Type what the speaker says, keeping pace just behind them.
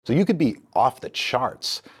So you could be off the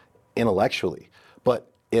charts intellectually,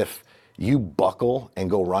 but if you buckle and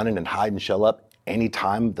go running and hide and shell up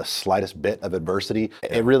anytime the slightest bit of adversity,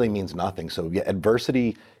 it really means nothing. So yeah,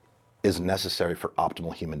 adversity is necessary for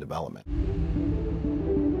optimal human development.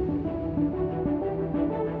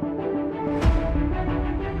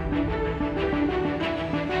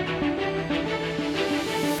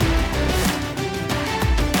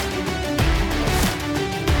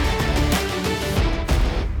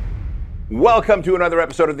 Welcome to another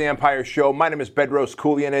episode of The Empire Show. My name is Bedros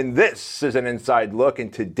Keuilian, and this is an inside look.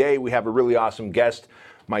 And today we have a really awesome guest,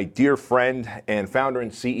 my dear friend and founder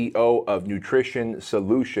and CEO of Nutrition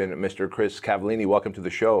Solution, Mr. Chris Cavallini. Welcome to the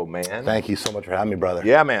show, man. Thank you so much for having me, brother.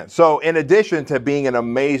 Yeah, man. So in addition to being in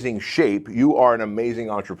amazing shape, you are an amazing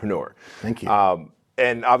entrepreneur. Thank you.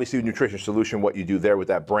 And obviously, Nutrition Solution, what you do there with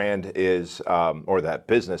that brand is, or that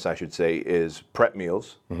business, I should say, is prep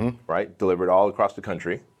meals, right? Delivered all across the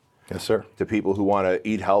country. Yes, sir. To people who want to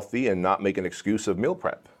eat healthy and not make an excuse of meal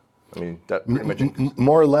prep. I mean, that pretty much.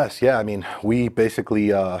 More or less, yeah. I mean, we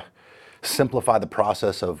basically simplify the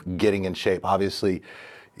process of getting in shape. Obviously,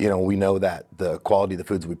 you know, we know that the quality of the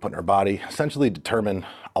foods we put in our body essentially determine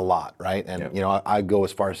a lot, right? And, you know, I go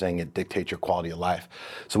as far as saying it dictates your quality of life.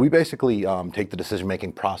 So we basically take the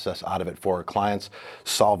decision-making process out of it for our clients,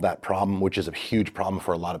 solve that problem, which is a huge problem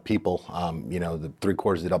for a lot of people. You know, the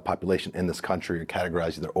 3/4 of the adult population in this country are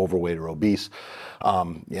categorized either overweight or obese.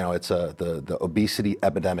 You know, it's the obesity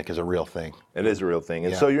epidemic is a real thing. It is a real thing.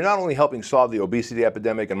 And so you're not only helping solve the obesity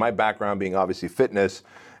epidemic, and my background being obviously fitness,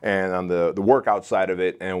 and on the workout side of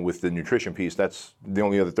it, and with the nutrition piece, that's the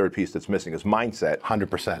only other third piece that's missing is mindset.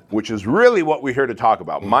 100%. Which is really what we're here to talk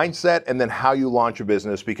about. Mindset, and then how you launch a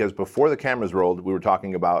business, because before the cameras rolled, we were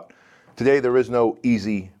talking about today there is no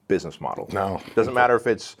easy business model. No. Doesn't matter if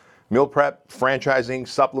it's meal prep, franchising,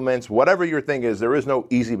 supplements, whatever your thing is, there is no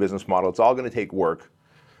easy business model. It's all going to take work.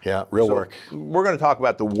 Yeah, real work. We're going to talk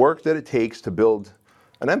about the work that it takes to build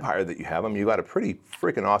an empire that you have. I mean, you've got a pretty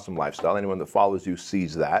freaking awesome lifestyle. Anyone that follows you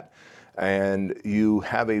sees that. And you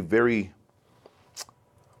have a very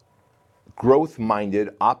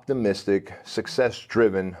growth-minded, optimistic,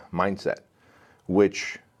 success-driven mindset,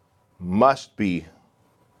 which must be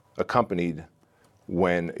accompanied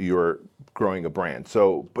when you're growing a brand.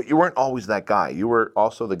 So, but you weren't always that guy. You were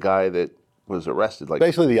also the guy that was arrested. Like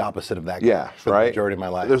basically the opposite of that guy for the majority of my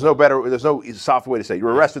life. There's no soft way to say it. You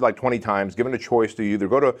were arrested like 20 times, given a choice to either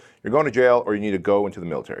you're going to jail or you need to go into the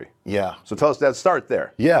military. Yeah. So tell us that, start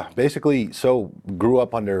there. Yeah, basically, so grew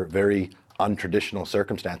up under very untraditional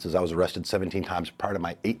circumstances. I was arrested 17 times prior to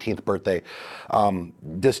my 18th birthday.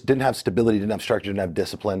 Just didn't have stability, didn't have structure, didn't have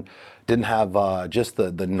discipline, didn't have just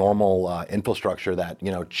the normal infrastructure that,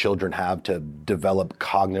 you know, children have to develop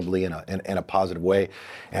cognitively in a positive way.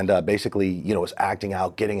 And basically, you know, was acting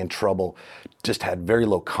out, getting in trouble, just had very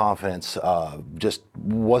low confidence, just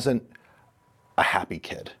wasn't a happy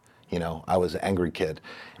kid. You know, I was an angry kid.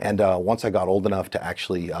 And once I got old enough to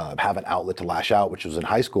actually have an outlet to lash out, which was in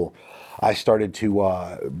high school, I started to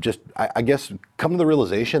I guess, come to the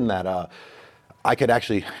realization that I could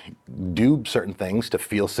actually do certain things to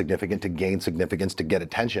feel significant, to gain significance, to get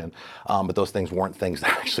attention. But those things weren't things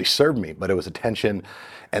that actually served me, but it was attention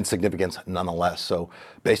and significance nonetheless. So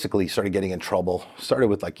basically started getting in trouble, started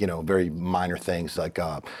with like, you know, very minor things like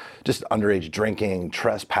just underage drinking,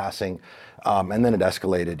 trespassing. And then it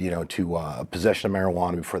escalated, you know, to possession of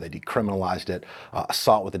marijuana before they decriminalized it,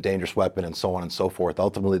 assault with a dangerous weapon, and so on and so forth.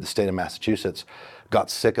 Ultimately, the state of Massachusetts got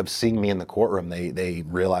sick of seeing me in the courtroom. They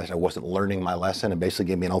realized I wasn't learning my lesson and basically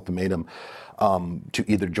gave me an ultimatum to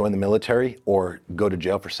either join the military or go to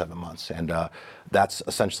jail for 7 months. And that's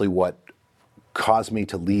essentially what caused me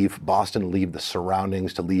to leave Boston, leave the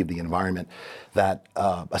surroundings, to leave the environment that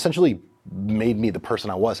essentially made me the person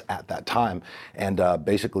I was at that time, and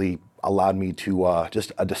basically allowed me to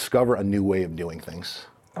just discover a new way of doing things.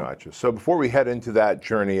 Gotcha. So before we head into that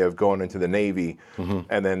journey of going into the Navy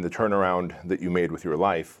and then the turnaround that you made with your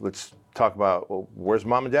life, let's talk about, well, where's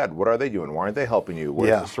mom and dad? What are they doing? Why aren't they helping you?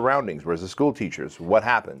 Where's the surroundings? Where's the school teachers? What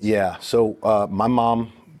happens? Yeah, so my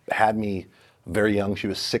mom had me very young. She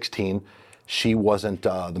was 16. She wasn't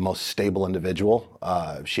the most stable individual.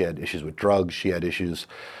 She had issues with drugs. She had issues.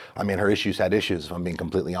 I mean, her issues had issues, if I'm being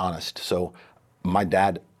completely honest. So my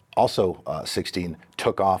dad, also 16,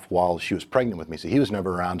 took off while she was pregnant with me. So he was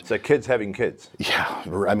never around. It's like kids having kids. Yeah,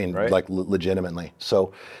 I mean, like legitimately.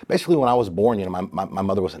 So basically when I was born, you know, my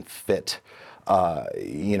mother wasn't fit,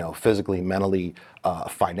 you know, physically, mentally,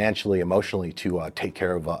 financially, emotionally to take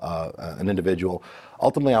care of an individual.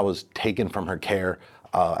 Ultimately, I was taken from her care.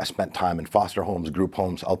 I spent time in foster homes, group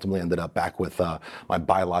homes, ultimately ended up back with my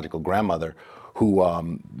biological grandmother,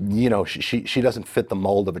 who, she doesn't fit the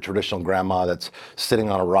mold of a traditional grandma that's sitting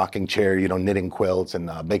on a rocking chair, knitting quilts and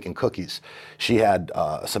baking cookies. She had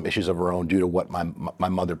some issues of her own due to what my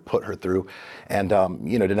mother put her through, and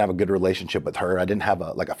didn't have a good relationship with her. I didn't have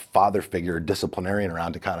a father figure, disciplinarian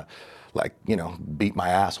around to kind of beat my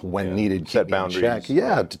ass when needed, set keep me in boundaries. check.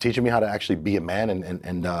 Yeah, to teaching me how to actually be a man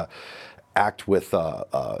and act with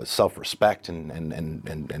self-respect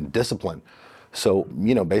and discipline. So,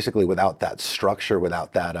 basically without that structure,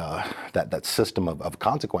 without that system of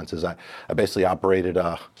consequences, I basically operated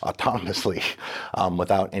autonomously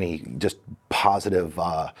without any just positive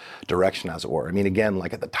direction, as it were. I mean, again,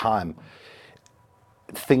 like at the time,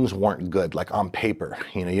 things weren't good, like on paper.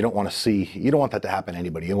 You don't want that to happen to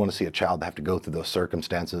anybody. You don't want to see a child have to go through those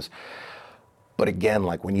circumstances. But again,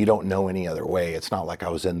 like when you don't know any other way, it's not like I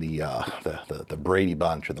was in the Brady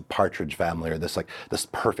Bunch or the Partridge Family or this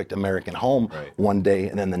perfect American home one day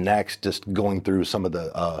and then the next just going through some of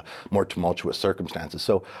the more tumultuous circumstances.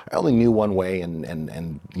 So I only knew one way,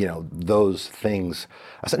 and those things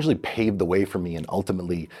essentially paved the way for me and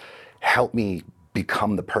ultimately helped me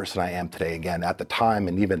become the person I am today again. At the time,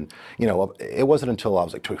 and even, it wasn't until I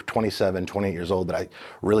was like 27, 28 years old that I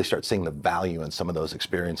really started seeing the value in some of those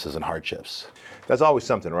experiences and hardships. That's always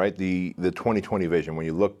something, right? The 20/20 vision. When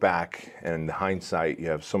you look back and the hindsight, you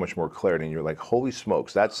have so much more clarity, and you're like, holy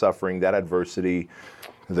smokes, that suffering, that adversity,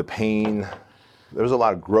 the pain, there was a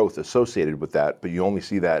lot of growth associated with that, but you only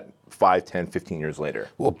see that 5, 10, 15 years later.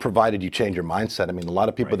 Well, provided you change your mindset. I mean, a lot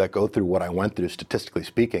of people that go through what I went through, statistically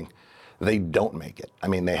speaking, they don't make it. I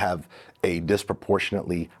mean, they have a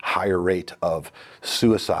disproportionately higher rate of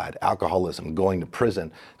suicide, alcoholism, going to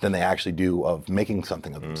prison than they actually do of making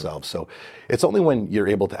something of themselves. So it's only when you're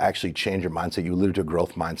able to actually change your mindset. You alluded to a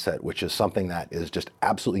growth mindset, which is something that is just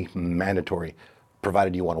absolutely mandatory,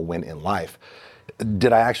 provided you want to win in life.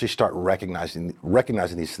 Did I actually start recognizing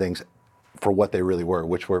these things for what they really were,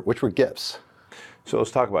 which were gifts? So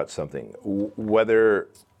let's talk about something. Whether,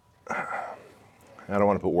 I don't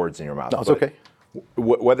want to put words in your mouth. No, it's okay.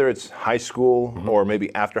 Whether it's high school or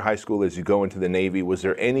maybe after high school as you go into the Navy, was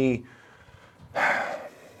there any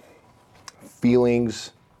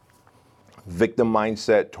feelings, victim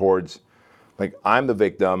mindset towards, like, I'm the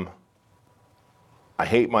victim, I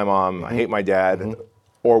hate my mom, I hate my dad,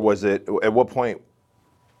 or was it, at what point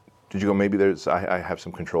did you go, maybe I have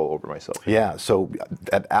some control over myself? Yeah, so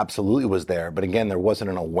that absolutely was there. But again, there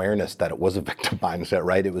wasn't an awareness that it was a victim mindset,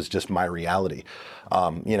 right? It was just my reality.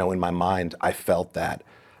 In my mind, I felt that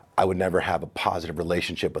I would never have a positive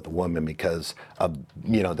relationship with a woman because of,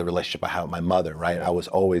 the relationship I had with my mother, right? I was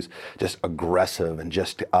always just aggressive and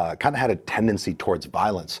just kind of had a tendency towards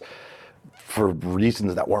violence for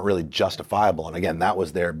reasons that weren't really justifiable. And again, that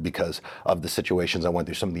was there because of the situations I went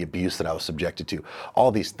through, some of the abuse that I was subjected to,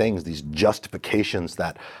 all these things, these justifications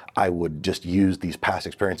that I would just use these past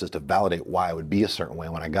experiences to validate why I would be a certain way.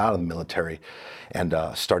 When I got out of the military and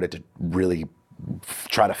started to really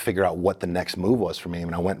try to figure out what the next move was for me. I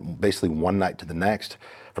mean, I went basically one night to the next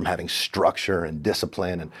from having structure and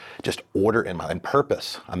discipline and just order and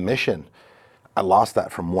purpose, a mission. I lost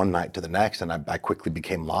that from one night to the next, and I quickly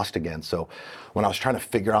became lost again. So when I was trying to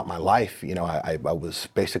figure out my life, I was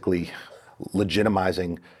basically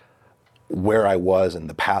legitimizing where I was and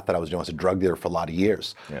the path that I was doing as a drug dealer for a lot of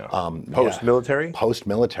years. Yeah. Post-military?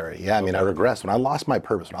 Post-military, yeah. I mean, I regressed. When I lost my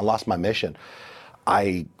purpose, when I lost my mission,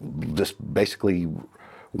 I just basically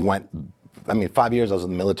went, 5 years I was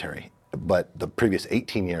in the military, but the previous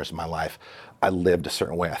 18 years of my life, I lived a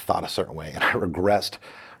certain way, I thought a certain way, and I regressed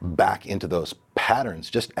back into those patterns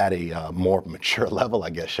just at a more mature level, I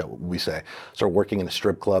guess, shall we say. Started working in a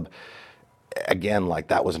strip club. Again, like,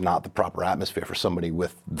 that was not the proper atmosphere for somebody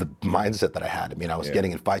with the mindset that I had. I mean, I was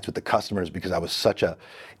getting in fights with the customers because I was such a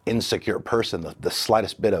insecure person. The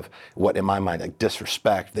slightest bit of what, in my mind, like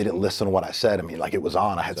disrespect, they didn't listen to what I said. I mean, like, it was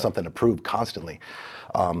on. I had something to prove constantly.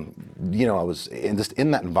 I was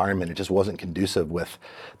in that environment. It just wasn't conducive with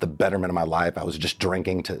the betterment of my life. I was just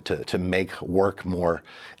drinking to make work more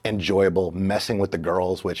enjoyable, messing with the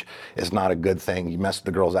girls, which is not a good thing. You mess with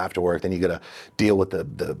the girls after work, then you got to deal with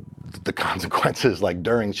the consequences like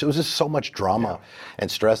during. It was just so much drama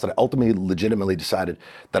and stress that I ultimately legitimately decided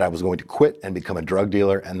that I was going to quit and become a drug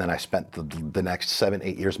dealer. And then I spent the next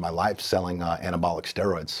 7-8 years of my life selling anabolic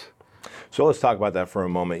steroids. So let's talk about that for a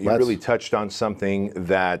moment. You really touched on something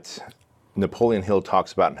that Napoleon Hill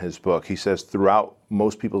talks about in his book. He says throughout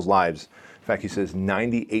most people's lives, in fact, he says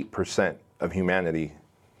 98% of humanity,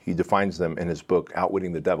 he defines them in his book,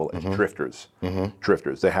 Outwitting the Devil, as drifters.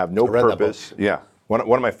 Drifters. They have no purpose. Yeah, one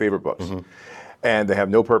of my favorite books. And they have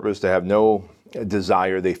no purpose. They have no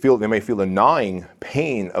desire. They may feel a gnawing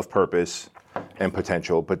pain of purpose, and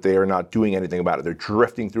potential, but they are not doing anything about it. They're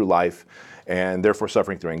drifting through life and therefore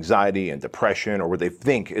suffering through anxiety and depression, or what they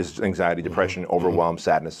think is anxiety, depression, overwhelm,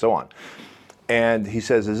 sadness, so on. And he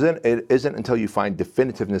says, it isn't until you find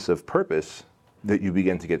definitiveness of purpose that you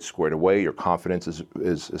begin to get squared away, your confidence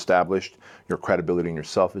is established, your credibility in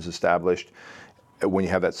yourself is established, when you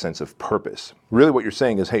have that sense of purpose. Really what you're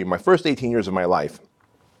saying is, hey, my first 18 years of my life,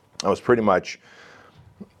 I was pretty much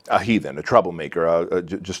a heathen, a troublemaker,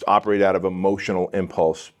 just operate out of emotional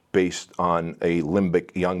impulse based on a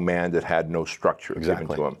limbic young man that had no structure given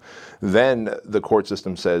to him. Then the court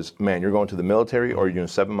system says, man, you're going to the military or you're doing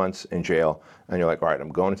 7 months in jail. And you're like, all right,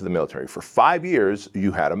 I'm going into the military. For 5 years,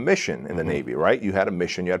 you had a mission in the Navy, right? You had a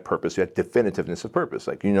mission, you had purpose, you had definitiveness of purpose.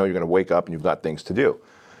 Like, you know you're going to wake up and you've got things to do.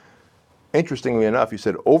 Interestingly enough, you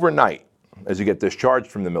said overnight, as you get discharged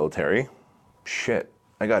from the military, shit,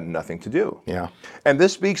 I got nothing to do. Yeah. And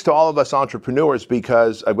this speaks to all of us entrepreneurs,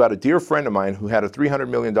 because I've got a dear friend of mine who had a $300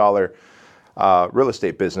 million real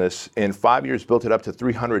estate business. In 5 years, built it up to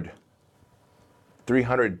 $3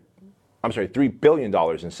 billion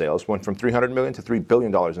in sales, went from $300 million to $3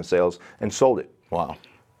 billion in sales, and sold it. Wow.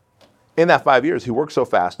 In that 5 years, he worked so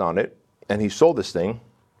fast on it, and he sold this thing,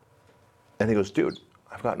 and he goes, dude,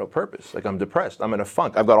 I've got no purpose. Like, I'm depressed. I'm in a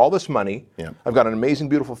funk. I've got all this money. Yeah. I've got an amazing,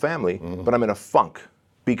 beautiful family, but I'm in a funk.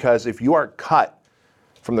 Because if you are cut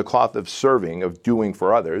from the cloth of serving, of doing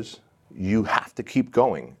for others, you have to keep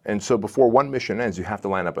going. And so before one mission ends, you have to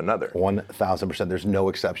line up another. 1,000%. There's no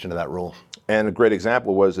exception to that rule. And a great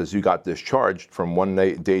example was, as you got discharged from one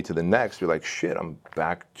day to the next, you're like, shit, I'm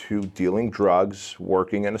back to dealing drugs,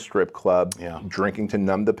 working in a strip club, drinking to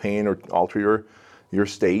numb the pain or alter your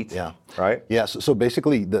state. Yeah. Right? Yeah. So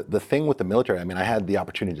basically, the thing with the military, I mean, I had the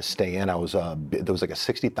opportunity to stay in. I was there was like a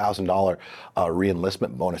 $60,000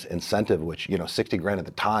 re-enlistment bonus incentive, which, you know, 60 grand at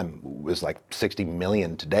the time was like 60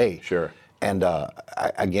 million today. Sure. And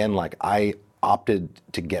I opted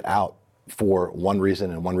to get out for one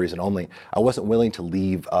reason and one reason only. I wasn't willing to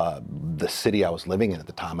leave the city I was living in at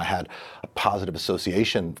the time. I had a positive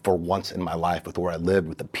association for once in my life with where I lived,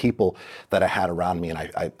 with the people that I had around me, and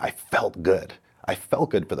I felt good. I felt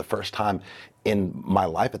good for the first time in my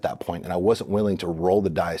life at that point, and I wasn't willing to roll the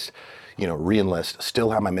dice, you know, re-enlist, still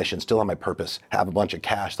have my mission, still have my purpose, have a bunch of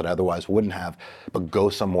cash that I otherwise wouldn't have, but go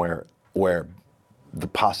somewhere where the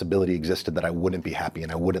possibility existed that I wouldn't be happy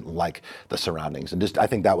and I wouldn't like the surroundings. And just, I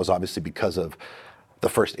think that was obviously because of the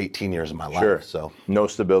first 18 years of my life. Sure. So no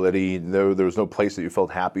stability. There was no place that you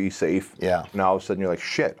felt happy, safe. Yeah. Now all of a sudden you're like,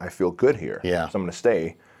 shit, I feel good here. Yeah. So I'm going to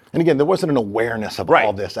stay. And again, there wasn't an awareness of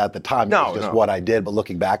all this at the time. It was just what I did. But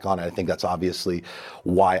looking back on it, I think that's obviously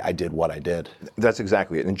why I did what I did. That's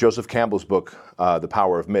exactly it. In Joseph Campbell's book, The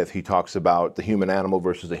Power of Myth, he talks about the human animal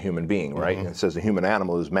versus the human being, right? And it says the human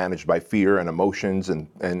animal is managed by fear and emotions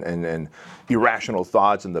and irrational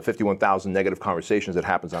thoughts and the 51,000 negative conversations that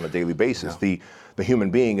happens on a daily basis. The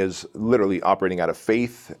human being is literally operating out of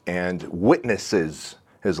faith and witnesses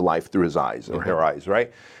his life through his eyes or her eyes,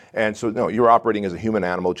 right? And so, no, you're operating as a human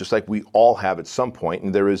animal, just like we all have at some point.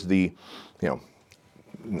 And there is the, you know,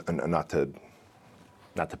 not to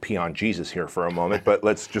pee on Jesus here for a moment, but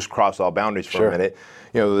let's just cross all boundaries for a minute.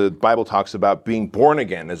 You know, the Bible talks about being born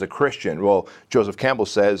again as a Christian. Well, Joseph Campbell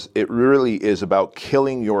says it really is about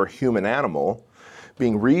killing your human animal,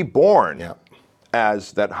 being reborn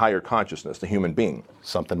as that higher consciousness, the human being.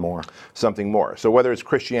 Something more. Something more. So whether it's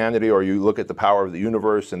Christianity or you look at the power of the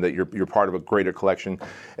universe and that you're part of a greater collection,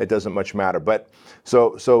 it doesn't much matter. But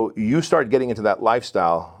so you start getting into that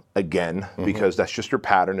lifestyle again because that's just your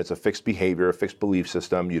pattern. It's a fixed behavior, a fixed belief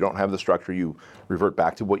system. You don't have the structure. You revert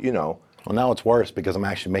back to what you know. Well, now it's worse because I'm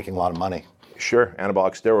actually making a lot of money. Sure.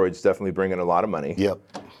 Anabolic steroids definitely bring in a lot of money. Yep.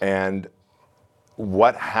 And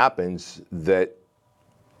what happens that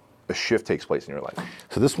a shift takes place in your life?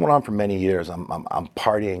 So this went on for many years. I'm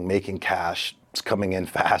partying, making cash, it's coming in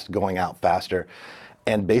fast, going out faster.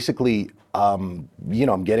 And basically, you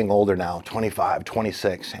know, I'm getting older now, 25,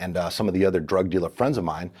 26, and some of the other drug dealer friends of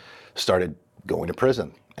mine started going to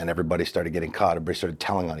prison, and everybody started getting caught. Everybody started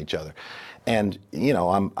telling on each other. And, you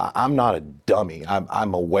know, I'm not a dummy.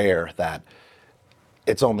 I'm aware that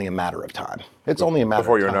it's only a matter of time. It's only a matter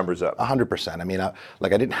before of time. Your numbers up. 100%. I mean, I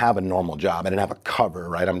didn't have a normal job. I didn't have a cover,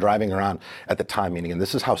 right? I'm driving around at the time, meaning, and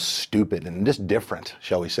this is how stupid and just different,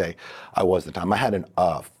 shall we say, I was at the time. I had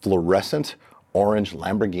a fluorescent orange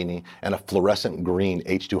Lamborghini and a fluorescent green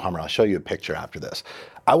H2 Hummer. I'll show you a picture after this.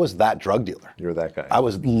 I was that drug dealer. You're that guy. I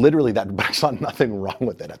was literally that, but I saw nothing wrong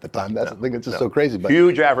with it at the time. That's the thing that's just so crazy. But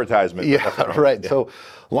huge advertisement. yeah, right. Yeah. So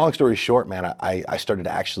long story short, man, I started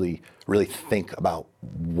to actually really think about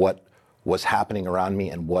what was happening around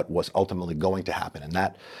me and what was ultimately going to happen. And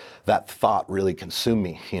that thought really consumed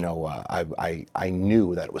me. I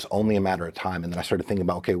knew that it was only a matter of time. And then I started thinking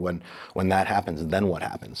about, okay, when that happens, then what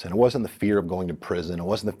happens? And it wasn't the fear of going to prison. It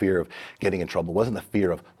wasn't the fear of getting in trouble. It wasn't the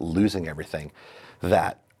fear of losing everything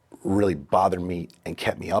that really bothered me and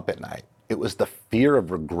kept me up at night. It was the fear of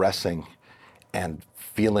regressing and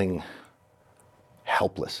feeling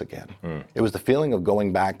helpless again. It was the feeling of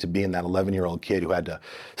going back to being that 11-year-old kid who had to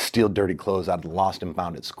steal dirty clothes out of the lost and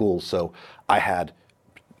found at school so I had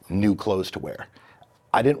new clothes to wear.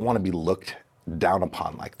 I didn't want to be looked down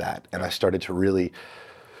upon like that. And I started to really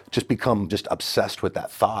just become just obsessed with that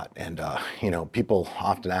thought. And, people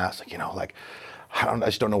often ask, I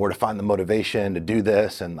just don't know where to find the motivation to do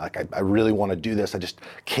this. And I really want to do this. I just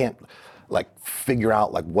can't figure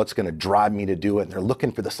out what's going to drive me to do it. And they're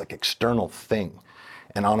looking for this external thing.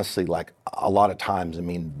 And honestly, a lot of times,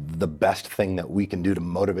 the best thing that we can do to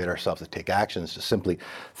motivate ourselves to take action is to simply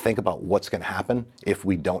think about what's going to happen if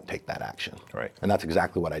we don't take that action. Right. And that's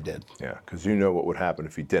exactly what I did. Yeah, because you know what would happen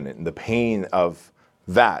if you didn't. And the pain of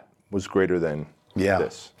that was greater than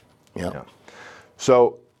this. Yeah.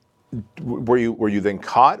 So were you then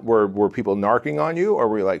caught? Were people narking on you? Or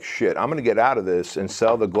were you like, shit, I'm going to get out of this and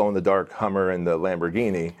sell the glow-in-the-dark Hummer and the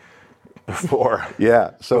Lamborghini before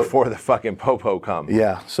the fucking popo come?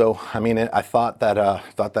 Yeah. So I thought that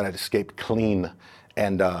I'd escaped clean,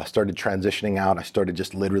 and started transitioning out. I started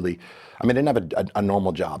just literally. I didn't have a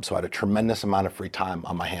normal job, so I had a tremendous amount of free time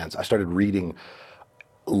on my hands. I started reading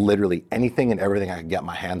literally anything and everything I could get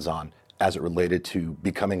my hands on as it related to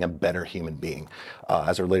becoming a better human being,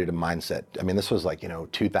 as it related to mindset. This was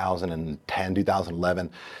 2010,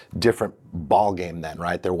 2011, different ball game then,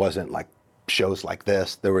 right? There wasn't shows like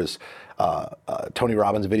this. There was Tony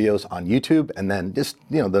Robbins videos on YouTube, and then just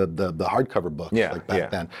the hardcover books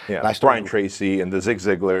back then. Yeah, and I Brian Tracy and the Zig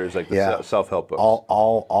Ziglars, the self-help books.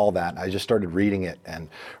 All that. I just started reading it and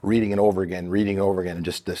reading it over again, and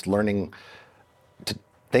just this learning to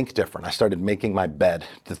think different. I started making my bed.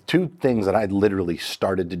 The two things that I literally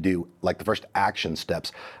started to do, the first action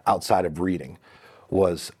steps outside of reading,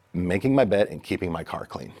 was making my bed and keeping my car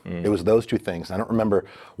clean. It was those two things. I don't remember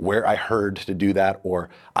where I heard to do that, or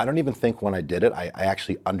I don't even think when I did it, I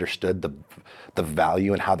actually understood the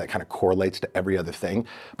value and how that kind of correlates to every other thing.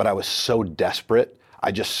 But I was so desperate,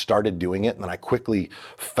 I just started doing it, and then I quickly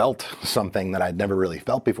felt something that I'd never really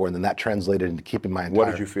felt before, and then that translated into keeping my entire...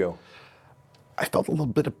 What did you feel? I felt a little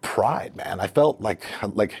bit of pride, man. I felt I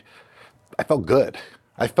felt good.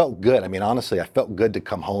 I felt good. Honestly, I felt good to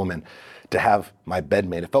come home and to have my bed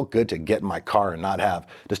made. It felt good to get in my car and not have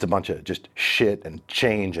just a bunch of just shit and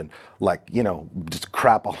change and just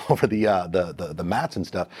crap all over the mats and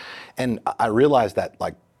stuff. And I realized that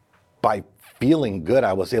by feeling good,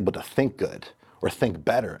 I was able to think good or think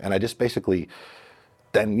better. And I just basically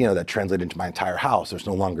then, that translated into my entire house. There's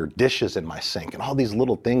no longer dishes in my sink, and all these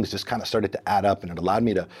little things just kind of started to add up, and it allowed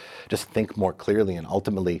me to just think more clearly and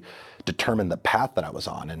ultimately determine the path that I was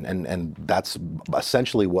on. And that's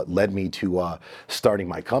essentially what led me to starting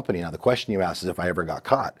my company. Now, the question you asked is if I ever got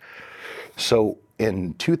caught. So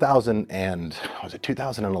in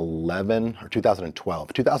 2011 or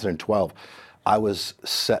 2012? 2012, I was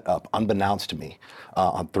set up, unbeknownst to me,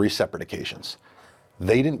 on 3 separate occasions.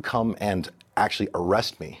 They didn't come and actually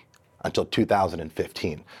arrest me until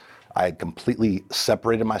 2015. I had completely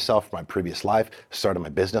separated myself from my previous life, started my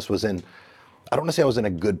business, I don't want to say I was in a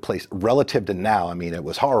good place relative to now. It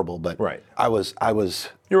was horrible, but right. I was.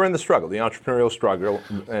 You were in the struggle, the entrepreneurial struggle,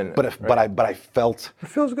 But I felt it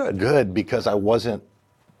feels good. Good because I wasn't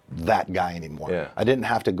that guy anymore. Yeah. I didn't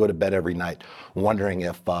have to go to bed every night wondering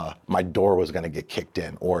if my door was going to get kicked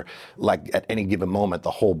in, or at any given moment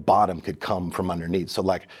the whole bottom could come from underneath. So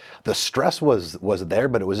the stress was there,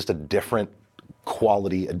 but it was just a different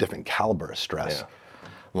quality, a different caliber of stress. Yeah.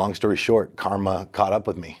 Long story short, karma caught up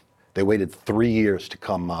with me. They waited 3 years to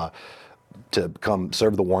come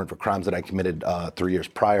serve the warrant for crimes that I committed 3 years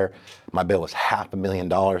prior. My bail was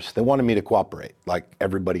 $500,000. They wanted me to cooperate like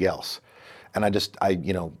everybody else. And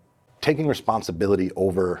taking responsibility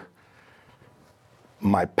over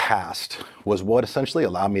my past was what essentially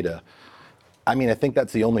allowed me to, I think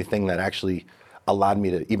that's the only thing that actually allowed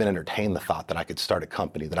me to even entertain the thought that I could start a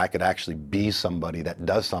company, that I could actually be somebody that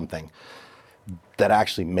does something that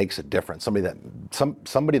actually makes a difference,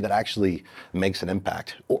 somebody that actually makes an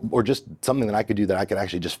impact, or just something that I could do that I could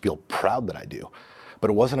actually just feel proud that I do.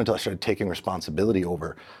 But it wasn't until I started taking responsibility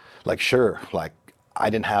over, I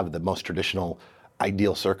didn't have the most traditional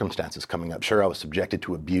ideal circumstances coming up. Sure, I was subjected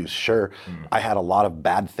to abuse. Sure, I had a lot of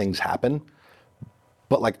bad things happen.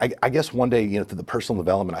 But I guess one day, through the personal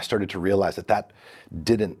development, I started to realize that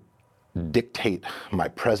didn't dictate my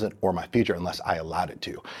present or my future unless I allowed it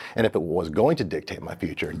to. And if it was going to dictate my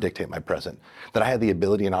future and dictate my present, then I had the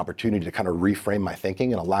ability and opportunity to kind of reframe my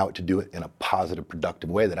thinking and allow it to do it in a positive, productive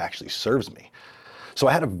way that actually serves me. So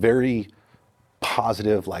I had a very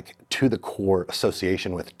positive, like to the core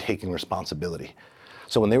association with taking responsibility.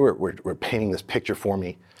 So when they were painting this picture for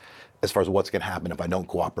me, as far as what's going to happen if I don't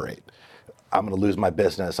cooperate, I'm going to lose my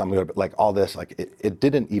business, I'm going to, like all this, like it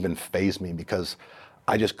didn't even faze me because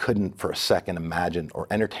I just couldn't for a second imagine or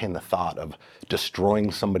entertain the thought of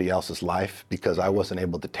destroying somebody else's life because I wasn't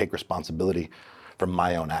able to take responsibility for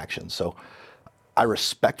my own actions. So I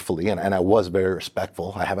respectfully, and I was very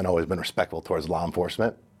respectful, I haven't always been respectful towards law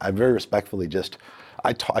enforcement. I very respectfully just,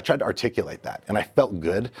 I tried to articulate that, and I felt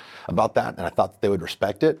good about that, and I thought that they would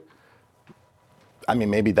respect it. I mean,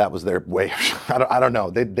 maybe that was their way. I don't know.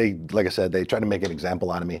 They, like I said, they tried to make an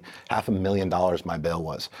example out of me. $500,000 my bail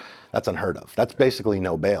was. That's unheard of. That's basically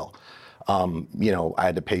no bail. You know, I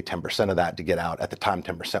had to pay 10% of that to get out. At the time,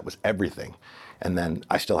 10% was everything, and then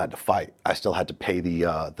I still had to fight. I still had to pay the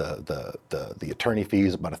attorney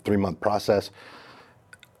fees. About a 3-month process.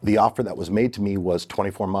 The offer that was made to me was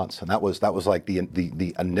 24 months, and that was like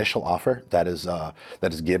the initial offer that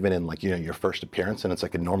is given in, like, you know, your first appearance, and it's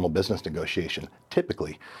like a normal business negotiation.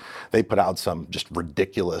 Typically, they put out some just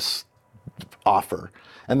ridiculous offer,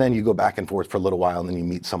 and then you go back and forth for a little while, and then you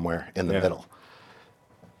meet somewhere in the middle.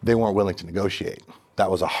 They weren't willing to negotiate. That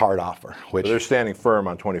was a hard offer. Which So they're standing firm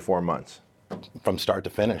on 24 months. From start to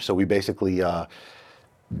finish. So we basically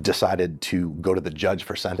decided to go to the judge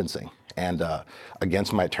for sentencing. And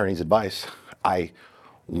against my attorney's advice, I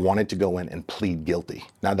wanted to go in and plead guilty.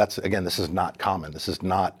 Now that's, again, this is not common. This is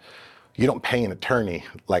not, you don't pay an attorney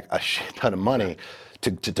like a shit ton of money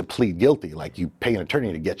to plead guilty. Like, you pay an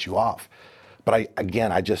attorney to get you off. But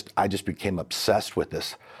I just became obsessed with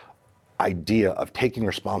this idea of taking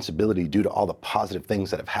responsibility due to all the positive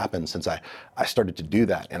things that have happened since I started to do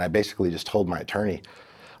that. And I basically just told my attorney,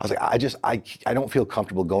 I was like, I don't feel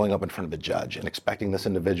comfortable going up in front of a judge and expecting this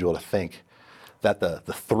individual to think that the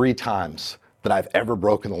 3 times that I've ever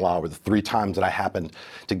broken the law were the 3 times that I happened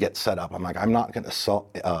to get set up. I'm like, I'm not going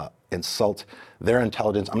to insult their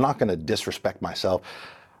intelligence. I'm not going to disrespect myself.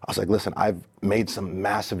 I was like, listen, I've made some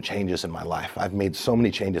massive changes in my life. I've made so many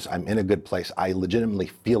changes. I'm in a good place. I legitimately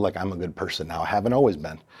feel like I'm a good person now. I haven't always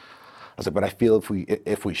been. I was like, but I feel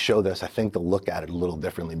if we show this, I think they'll look at it a little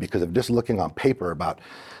differently, because of just looking on paper about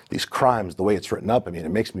these crimes, the way it's written up, I mean,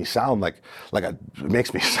 it makes me sound like a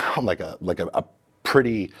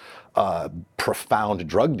pretty profound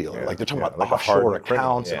drug dealer. Like, they're talking about like offshore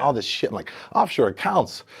accounts and all this shit. I'm like, offshore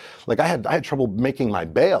accounts? Like, I had trouble making my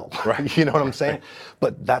bail, right? You know what I'm saying?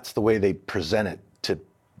 But that's the way they present it, to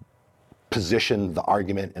position the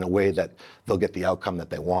argument in a way that they'll get the outcome that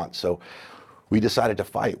they want. So we decided to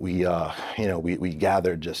fight. We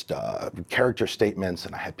gathered just character statements,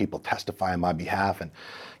 and I had people testify on my behalf. And,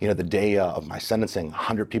 you know, the day of my sentencing,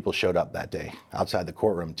 100 people showed up that day outside the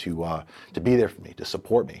courtroom to be there for me, to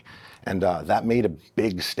support me, and that made a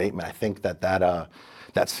big statement. I think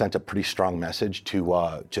that sent a pretty strong message to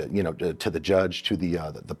the judge, to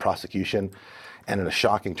the prosecution, and in a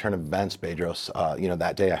shocking turn of events, Bedros,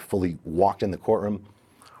 that day I fully walked in the courtroom,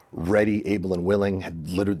 ready, able, and willing, had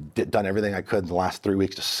literally done everything I could in the last 3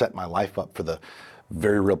 weeks to set my life up for the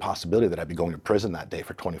very real possibility that I'd be going to prison that day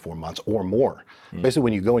for 24 months or more. Basically,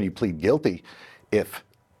 when you go and you plead guilty,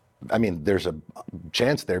 there's a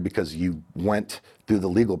chance there because you went through the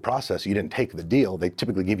legal process, you didn't take the deal, they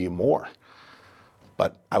typically give you more.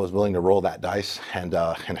 But I was willing to roll that dice, and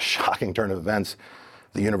in a shocking turn of events,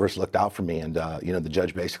 the universe looked out for me, and the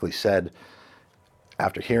judge basically said,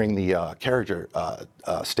 after hearing the character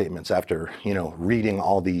statements, after reading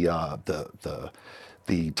all the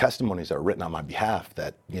testimonies that were written on my behalf,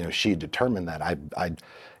 that she had determined that I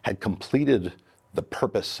had completed the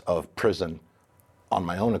purpose of prison on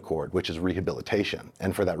my own accord, which is rehabilitation,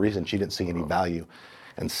 and for that reason, she didn't see any value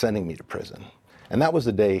in sending me to prison. And that was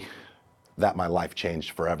the day that my life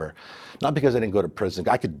changed forever. Not because I didn't go to prison.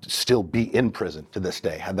 I could still be in prison to this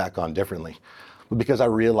day had that gone differently, but because I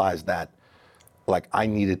realized that, like, I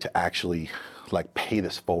needed to actually, like, pay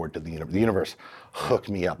this forward to the universe. The universe hooked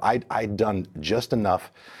me up. I'd done just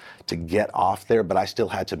enough to get off there, but I still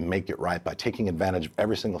had to make it right by taking advantage of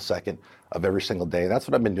every single second of every single day. That's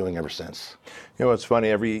what I've been doing ever since. You know, it's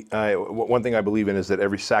funny. One thing I believe in is that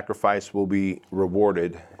every sacrifice will be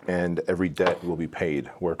rewarded and every debt will be paid.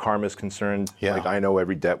 Where karma is concerned, like, I know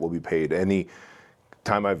every debt will be paid. Any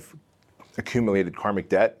time I've accumulated karmic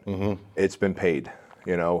debt, it's been paid.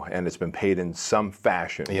 And it's been paid in some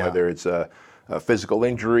fashion, whether it's a physical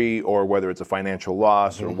injury or whether it's a financial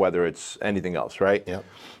loss or whether it's anything else, right? Yep.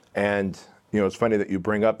 And, it's funny that you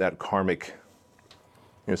bring up that karmic,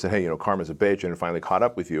 said, hey, karma's a bitch, and it finally caught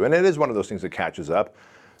up with you. And it is one of those things that catches up.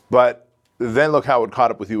 But then look how it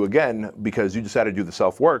caught up with you again, because you decided to do the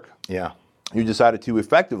self-work. Yeah. You decided to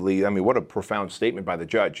effectively, what a profound statement by the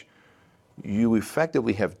judge. You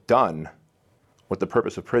effectively have done what the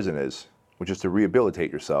purpose of prison is, which is to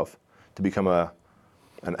rehabilitate yourself, to become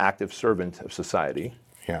an active servant of society.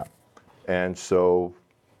 Yeah. And so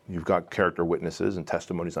you've got character witnesses and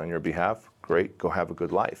testimonies on your behalf. Great, go have a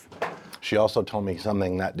good life. She also told me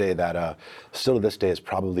something that day that still to this day is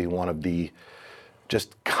probably one of the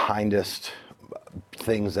just kindest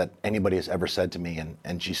things that anybody has ever said to me.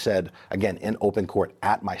 And she said, again, in open court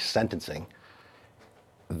at my sentencing,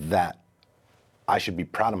 that I should be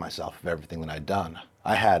proud of myself of everything that I'd done.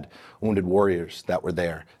 I had wounded warriors that were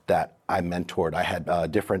there that I mentored. I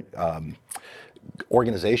had different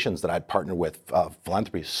organizations that I'd partnered with.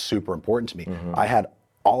 Philanthropy is super important to me. Mm-hmm. I had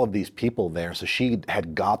all of these people there, so she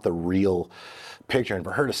had got the real picture. And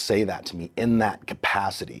for her to say that to me in that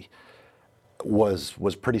capacity was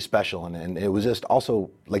pretty special. And it was just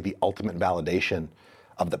also like the ultimate validation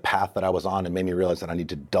of the path that I was on, and made me realize that I need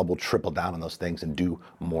to double, triple down on those things and do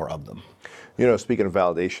more of them. Speaking of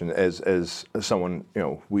validation, as someone,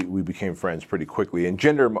 we became friends pretty quickly. And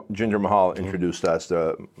Jinder Mahal introduced us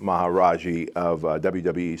to Maharaji of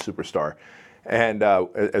WWE Superstar. And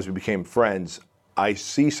as we became friends, I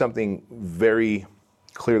see something very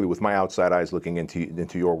clearly with my outside eyes looking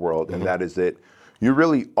into your world, and that is that you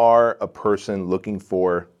really are a person looking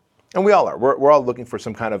for, and we all are, we're all looking for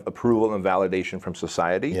some kind of approval and validation from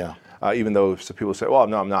society. Yeah. Even though some people say, well,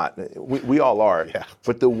 no, I'm not. We all are. Yeah.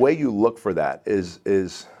 But the way you look for that is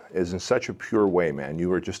in such a pure way, man.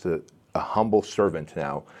 You are just a humble servant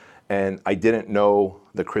now. And I didn't know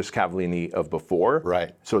the Chris Cavallini of before.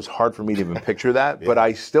 Right. So it's hard for me to even picture that. Yeah. But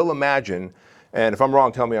I still imagine, and if I'm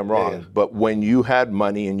wrong, tell me I'm wrong. Yeah. But when you had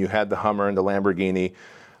money and you had the Hummer and the Lamborghini,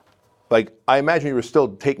 like, I imagine you were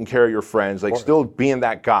still taking care of your friends, like still being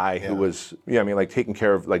that guy who was, like taking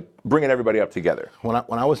care of, like bringing everybody up together. When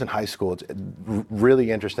I was in high school, it's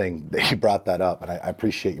really interesting that you brought that up, and I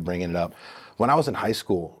appreciate you bringing it up. When I was in high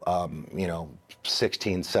school,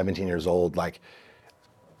 16, 17 years old, like,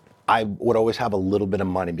 I would always have a little bit of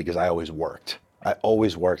money because I always worked. I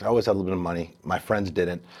always worked. I always had a little bit of money. My friends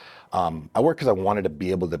didn't. I worked because I wanted to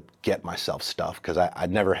be able to get myself stuff, because I'd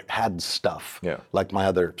never had stuff like my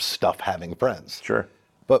other stuff having friends. Sure.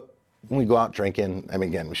 But when we go out drinking,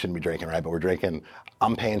 again, we shouldn't be drinking, right? But we're drinking,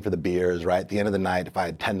 I'm paying for the beers, right? At the end of the night, if I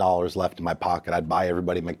had $10 left in my pocket, I'd buy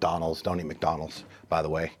everybody McDonald's. Don't eat McDonald's, by the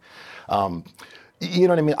way. You know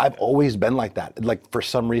what I mean? I've always been like that. Like, for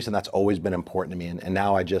some reason, that's always been important to me. And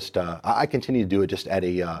now I just, I continue to do it just at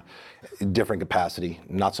a different capacity.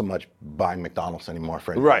 Not so much buying McDonald's anymore,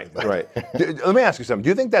 friend. Right. Let me ask you something. Do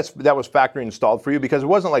you think that was factory installed for you? Because it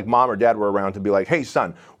wasn't like mom or dad were around to be like, hey,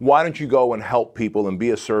 son, why don't you go and help people and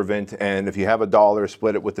be a servant? And if you have $1,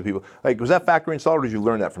 split it with the people. Like, was that factory installed, or did you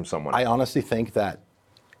learn that from someone? I honestly think that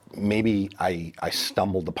maybe I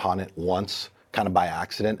stumbled upon it once, kind of by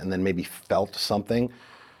accident, and then maybe felt something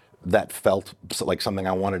that felt like something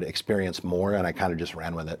I wanted to experience more, and I kind of just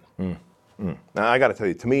ran with it. Now, I got to tell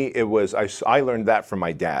you, to me, it was, I learned that from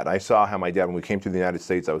my dad. I saw how my dad, when we came to the United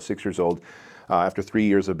States, I was 6 years old. After 3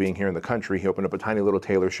 years of being here in the country, he opened up a tiny little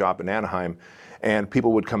tailor shop in Anaheim, and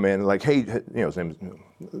people would come in like, hey,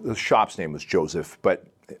 the shop's name was Joseph, but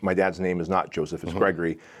my dad's name is not Joseph, it's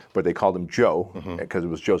Gregory, but they called him Joe because it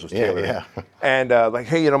was Joseph's tailor. Yeah. And like,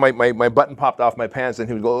 hey, my button popped off my pants, and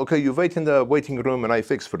he would go, okay, you wait in the waiting room and I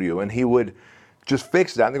fix for you. And he would just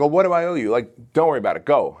fix that. And they go, what do I owe you? Like, don't worry about it,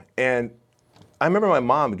 go. And I remember my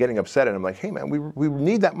mom getting upset, and I'm like, hey man, we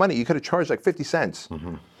need that money. You could have charged like 50 cents.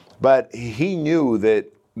 But he knew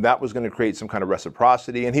that was going to create some kind of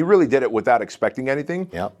reciprocity, and he really did it without expecting anything.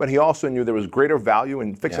 Yep. But he also knew there was greater value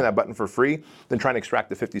in fixing that button for free than trying to extract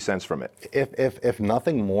the 50 cents from it. If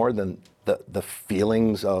nothing more than the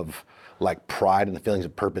feelings of like pride and the feelings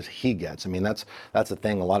of purpose he gets. I mean, that's the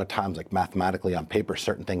thing. A lot of times, like mathematically on paper,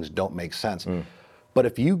 certain things don't make sense. But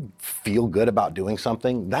if you feel good about doing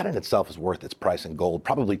something, that in itself is worth its price in gold,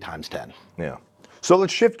 probably times 10. Yeah. So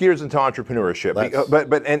let's shift gears into entrepreneurship.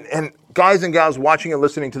 But guys and gals watching and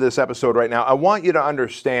listening to this episode right now, I want you to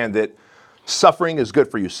understand that suffering is good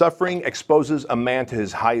for you. Suffering exposes a man to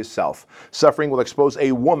his highest self. Suffering will expose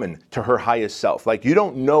a woman to her highest self. Like, you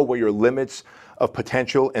don't know where your limits of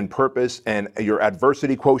potential and purpose and your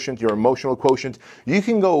adversity quotient, your emotional quotient, you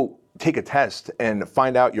can go take a test and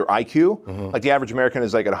find out your IQ. Like the average American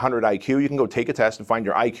is like at 100 IQ. You can go take a test and find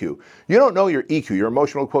your IQ. You don't know your EQ, your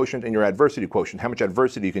emotional quotient, and your adversity quotient, how much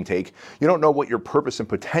adversity you can take. You don't know what your purpose and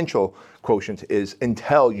potential quotient is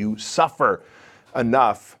until you suffer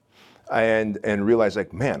enough and realize,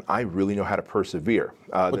 like, man, I really know how to persevere.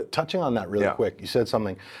 But touching on that really quick, you said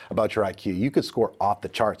something about your IQ. You could score off the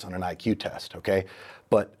charts on an IQ test, okay?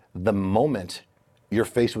 But the moment you're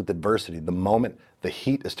faced with adversity, the moment the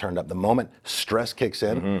heat is turned up, the moment stress kicks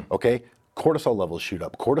in, okay, cortisol levels shoot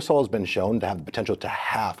up. Cortisol has been shown to have the potential to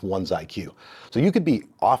halve one's IQ. So you could be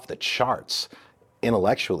off the charts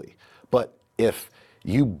intellectually, but if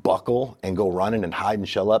you buckle and go running and hide and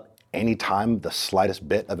shell up anytime the slightest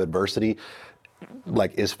bit of adversity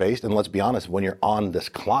like is faced, and let's be honest, when you're on this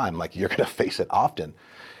climb, like you're gonna face it often,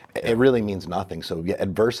 it really means nothing. So yeah,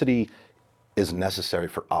 adversity is necessary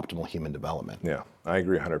for optimal human development. Yeah, I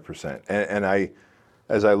agree 100%. And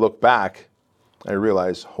as I look back, I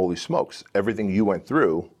realize, holy smokes, everything you went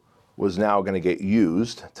through was now going to get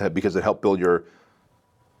used because it helped build your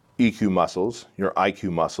EQ muscles, your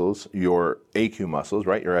IQ muscles, your AQ muscles,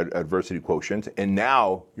 right? Your adversity quotient. And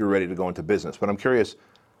now you're ready to go into business. But I'm curious,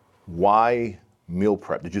 why meal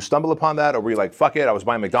prep? Did you stumble upon that, or were you like, fuck it, I was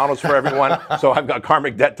buying McDonald's for everyone, so I've got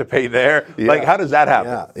karmic debt to pay there? Yeah. Like, how does that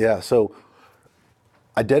happen? Yeah. So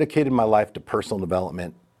I dedicated my life to personal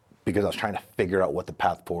development because I was trying to figure out what the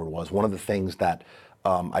path forward was. One of the things that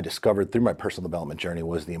I discovered through my personal development journey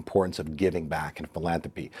was the importance of giving back and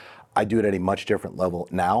philanthropy. I do it at a much different level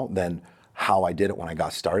now than how I did it when I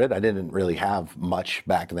got started. I didn't really have much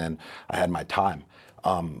back then. I had my time.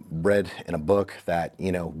 Read in a book that,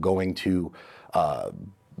 going to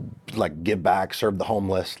like give back, serve the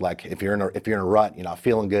homeless. Like if you're in a rut, you're not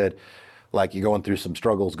feeling good, like you're going through some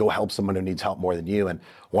struggles, go help someone who needs help more than you. And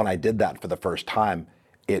when I did that for the first time,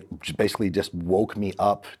 it basically just woke me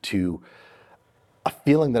up to a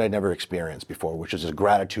feeling that I'd never experienced before, which is a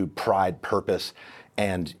gratitude, pride, purpose.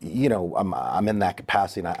 And I'm in that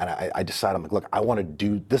capacity, and I decided, I'm like, look, I want to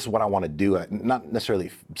do this is what I want to do. Not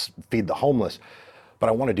necessarily feed the homeless, but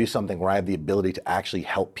I want to do something where I have the ability to actually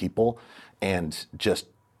help people and just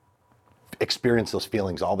experience those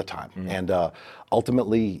feelings all the time. And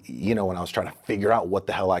ultimately, when I was trying to figure out what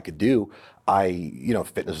the hell I could do,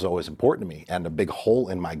 fitness is always important to me. And a big hole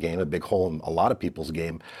in my game, a big hole in a lot of people's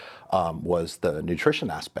game, was the nutrition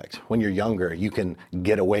aspect. When you're younger, you can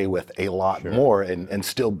get away with a lot more and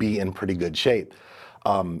still be in pretty good shape.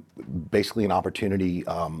 Basically, an opportunity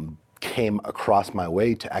came across my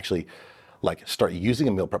way to actually start using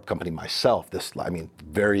a meal prep company myself.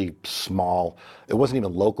 Very small. It wasn't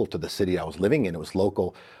even local to the city I was living in. It was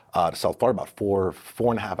local to South Florida, about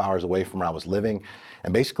 4.5 hours away from where I was living.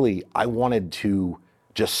 And basically, I wanted to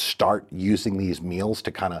just start using these meals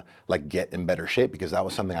to kind of get in better shape, because that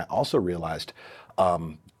was something I also realized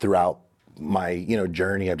throughout my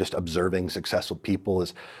journey of just observing successful people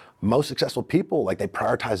is most successful people, they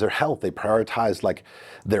prioritize their health, they prioritize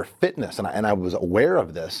their fitness. And I was aware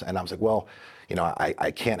of this, and I was like, well,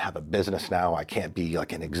 I can't have a business now. I can't be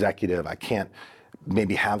an executive. I can't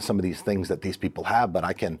maybe have some of these things that these people have, but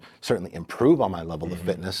I can certainly improve on my level of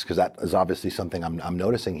fitness, because that is obviously something I'm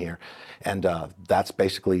noticing here. And that's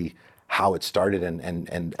basically how it started.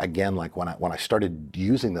 And again, when I started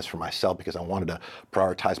using this for myself, because I wanted to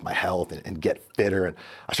prioritize my health and get fitter, and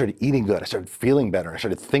I started eating good, I started feeling better, I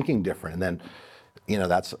started thinking different. And then,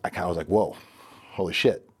 I kind of was like, whoa, holy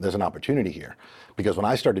shit, there's an opportunity here. Because when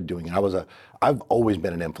I started doing it, I've always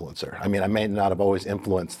been an influencer. I may not have always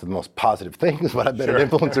influenced the most positive things, but I've been an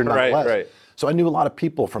influencer nonetheless. Right. So I knew a lot of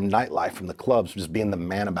people from nightlife, from the clubs, just being the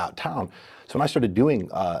man about town. So when I started doing,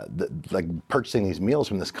 purchasing these meals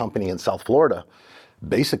from this company in South Florida,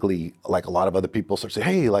 basically, a lot of other people started saying,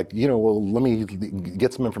 hey, well, let me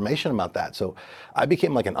get some information about that. So I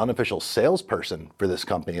became an unofficial salesperson for this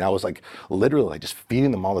company. And I was literally just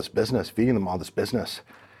feeding them all this business.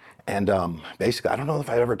 And basically, I don't know if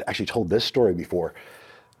I ever actually told this story before.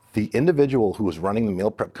 The individual who was running the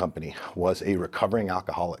meal prep company was a recovering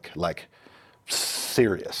alcoholic,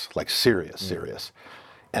 serious.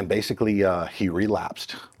 And basically, he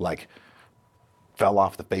relapsed, fell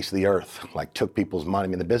off the face of the earth, took people's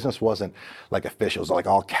money. The business wasn't official. It was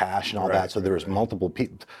all cash and all that. So there was multiple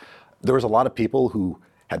people. There was a lot of people who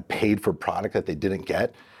had paid for product that they didn't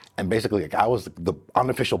get. And basically, I was the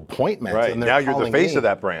unofficial point man. Right, now you're the face of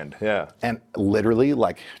that brand, yeah. And literally,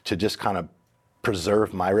 to just kind of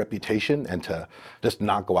preserve my reputation and to just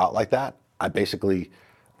not go out like that, I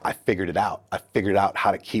figured it out. I figured out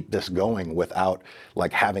how to keep this going without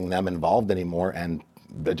having them involved anymore. And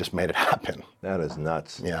that just made it happen. That is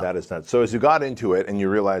nuts. Yeah. That is nuts. So as you got into it and you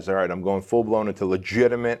realized, all right, I'm going full blown into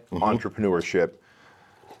legitimate entrepreneurship.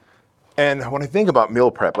 And when I think about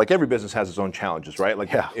meal prep, like every business has its own challenges, right?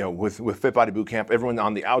 Like, Yeah. with Fit Body Boot Camp, everyone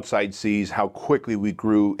on the outside sees how quickly we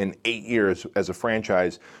grew in 8 years as a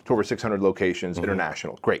franchise to over 600 locations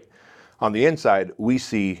international. Great. On the inside, we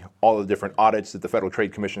see all the different audits that the Federal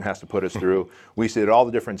Trade Commission has to put us through. We see that all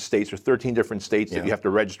the different states, there's 13 different states that you have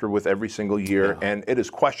to register with every single year, and it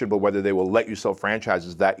is questionable whether they will let you sell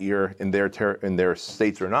franchises that year in their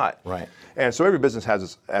states or not. Right. And so every business has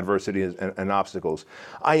its adversity and obstacles.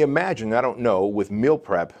 I imagine, I don't know, with meal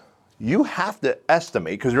prep, you have to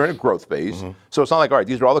estimate, because you're in a growth phase, so it's not like, all right,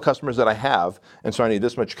 these are all the customers that I have, and so I need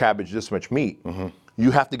this much cabbage, this much meat.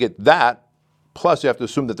 You have to get that. Plus, you have to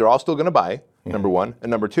assume that they're all still going to buy, number one. And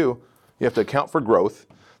number two, you have to account for growth.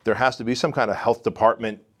 There has to be some kind of health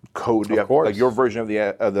department code, Of course. like your version of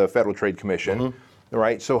the Federal Trade Commission.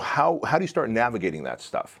 Right? So how do you start navigating that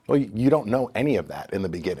stuff? Well, you don't know any of that in the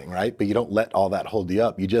beginning, right? But you don't let all that hold you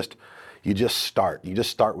up. You just start. You just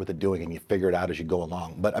start with the doing, and you figure it out as you go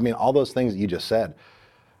along. But I mean, all those things that you just said,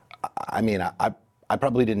 I mean, I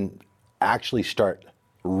probably didn't actually start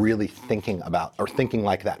really thinking about or thinking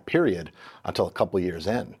like that period until a couple years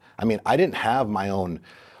in. I mean, I didn't have my own.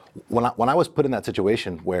 When I was put in that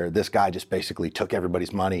situation where this guy just basically took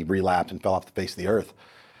everybody's money, relapsed, and fell off the face of the earth,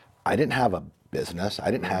 I didn't have a business.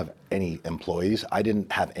 I didn't have any employees. I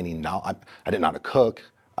didn't have any knowledge. I didn't know how to cook.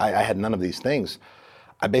 I had none of these things.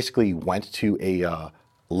 I basically went to a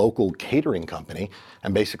local catering company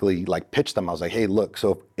and basically like pitched them. I was like, hey, look,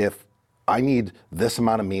 so if I need this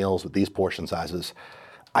amount of meals with these portion sizes,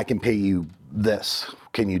 I can pay you this.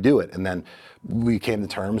 Can you do it? And then we came to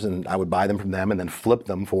terms, and I would buy them from them and then flip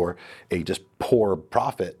them for a just poor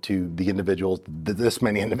profit to the individuals, this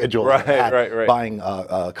many individuals that had buying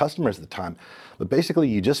customers at the time. But basically,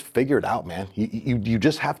 you just figure it out, man. You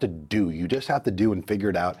just have to do. You just have to do and figure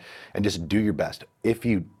it out and just do your best. If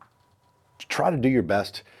you try to do your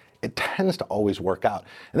best, it tends to always work out.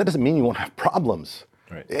 And that doesn't mean you won't have problems.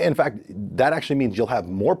 Right. In fact, that actually means you'll have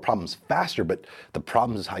more problems faster, but the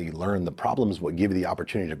problem is how you learn. The problem is what give you the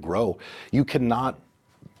opportunity to grow. You cannot,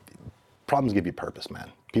 problems give you purpose,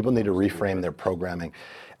 man. People need to reframe their programming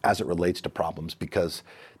as it relates to problems, because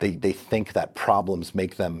they think that problems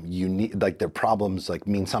make them unique, like their problems like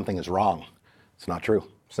mean something is wrong. It's not true.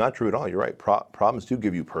 It's not true at all. You're right. Problems do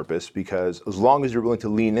give you purpose, because as long as you're willing to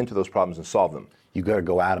lean into those problems and solve them. You got to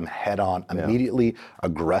go at them head on, immediately,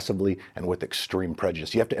 aggressively, and with extreme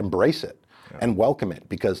prejudice. You have to embrace it and welcome it,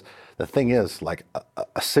 because the thing is, like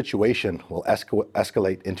a situation will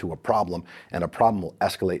escalate into a problem, and a problem will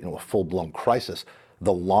escalate into a full-blown crisis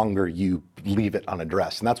the longer you leave it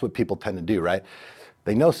unaddressed. And that's what people tend to do, right?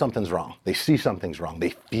 They know something's wrong. They see something's wrong. They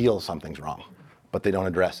feel something's wrong, but they don't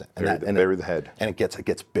address it. And bury the head. And it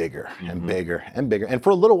gets bigger and bigger and bigger. And for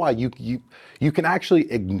a little while, you can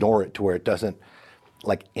actually ignore it to where it doesn't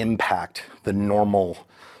like impact the normal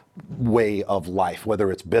way of life,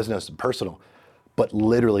 whether it's business or personal. But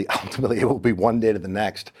literally, ultimately, it will be one day to the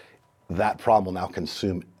next, that problem will now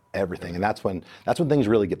consume everything. And that's when things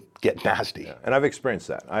really get nasty. Yeah. And I've experienced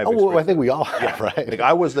that. I think we all have, right? Like,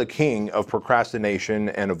 I was the king of procrastination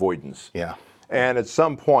and avoidance. Yeah. And at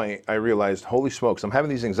some point, I realized, holy smokes, I'm having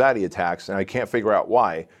these anxiety attacks, and I can't figure out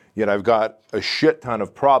why. Yet I've got a shit ton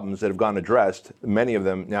of problems that have gone addressed. Many of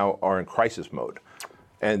them now are in crisis mode.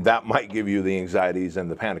 And that might give you the anxieties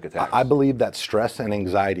and the panic attacks. I believe that stress and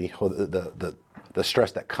anxiety, or the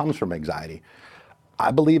stress that comes from anxiety,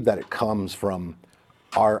 I believe that it comes from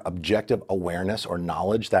our objective awareness or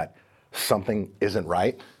knowledge that something isn't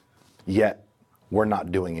right, yet we're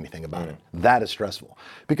not doing anything about it. That is stressful.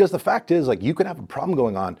 Because the fact is, like, you can have a problem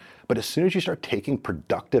going on, but as soon as you start taking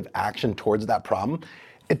productive action towards that problem,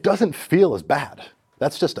 it doesn't feel as bad.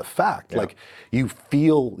 That's just a fact. Like, you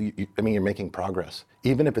feel, you're making progress.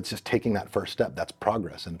 Even if it's just taking that first step, that's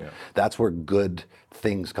progress. And that's where good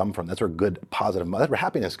things come from. That's where good, positive, that's where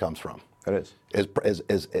happiness comes from. That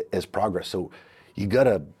is progress. So you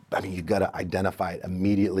gotta identify it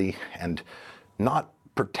immediately and not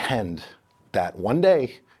pretend that one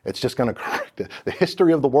day it's just gonna correct it. The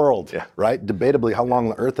history of the world, right? Debatably, how long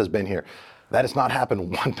the earth has been here. That has not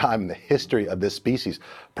happened one time in the history of this species.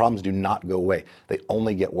 Problems do not go away. They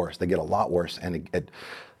only get worse. They get a lot worse. And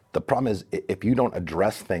the problem is, if you don't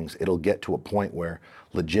address things, it'll get to a point where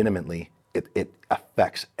legitimately it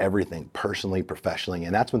affects everything, personally, professionally.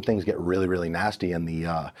 And that's when things get really, really nasty, and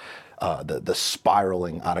the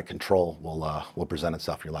spiraling out of control will present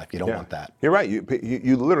itself in your life. You don't want that. You're right.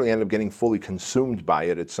 You literally end up getting fully consumed by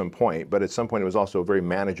it at some point. But at some point, it was also a very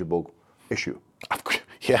manageable issue.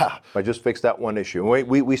 Yeah. If I just fix that one issue.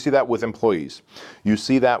 We see that with employees. You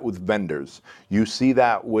see that with vendors. You see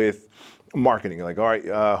that with marketing. Like, all right,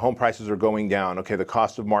 home prices are going down. Okay, the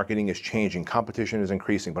cost of marketing is changing. Competition is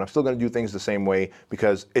increasing, but I'm still going to do things the same way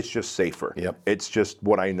because it's just safer. Yep. It's just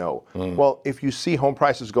what I know. Well, if you see home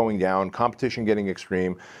prices going down, competition getting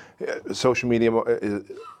extreme, social media,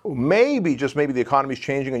 maybe the economy's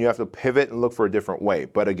changing and you have to pivot and look for a different way.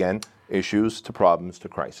 But again, issues to problems to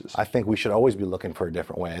crisis. I think we should always be looking for a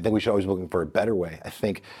different way. I think we should always be looking for a better way. I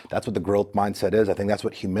think that's what the growth mindset is. I think that's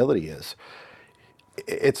what humility is.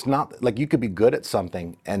 It's not like you could be good at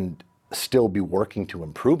something and still be working to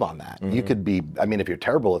improve on that. You could be, I mean, if you're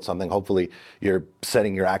terrible at something, hopefully you're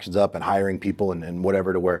setting your actions up and hiring people and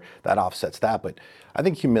whatever to where that offsets that. But I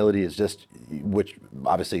think humility is just, which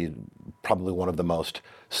obviously probably one of the most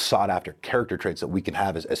sought after character traits that we can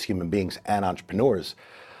have as human beings and entrepreneurs.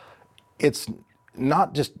 It's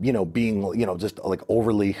not just, being, just like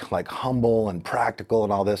overly like humble and practical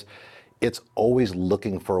and all this. It's always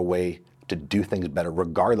looking for a way to do things better,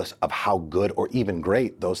 regardless of how good or even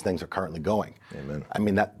great those things are currently going. Amen. I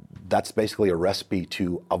mean, that's basically a recipe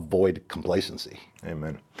to avoid complacency.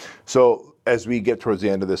 Amen. So as we get towards the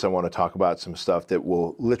end of this, I want to talk about some stuff that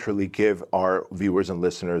will literally give our viewers and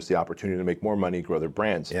listeners the opportunity to make more money, grow their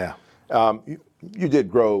brands. Yeah. You did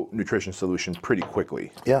grow Nutrition Solutions pretty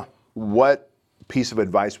quickly. Yeah. What piece of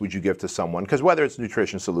advice would you give to someone? Because whether it's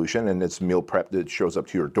Nutrition Solution and it's meal prep that shows up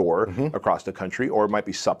to your door across the country, or it might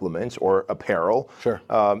be supplements or apparel. Sure.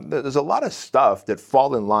 There's a lot of stuff that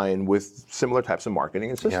fall in line with similar types of marketing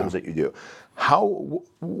and systems that you do.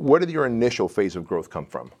 Where did your initial phase of growth come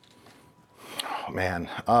from? Oh, man.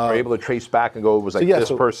 Are you able to trace back and go, it was like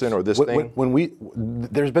this person or this thing?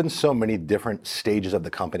 There's been so many different stages of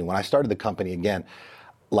the company. When I started the company again,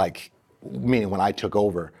 meaning when I took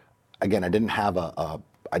over, again, I didn't have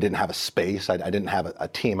a space. I didn't have a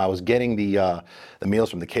team. I was getting the meals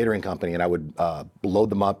from the catering company, and I would load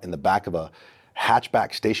them up in the back of a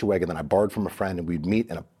hatchback station wagon that I borrowed from a friend, and we'd meet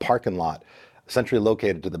in a parking lot, centrally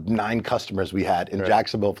located to the 9 customers we had in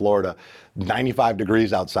Jacksonville, Florida. 95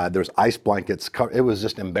 degrees outside. There was ice blankets. It was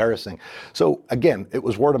just embarrassing. So again, it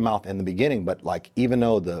was word of mouth in the beginning, but even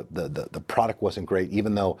though the product wasn't great,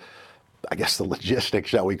 even though I guess the logistics,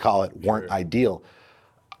 shall we call it, weren't ideal,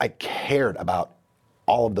 I cared about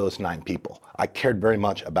all of those 9 people. I cared very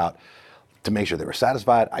much about to make sure they were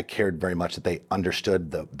satisfied. I cared very much that they understood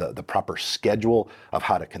the proper schedule of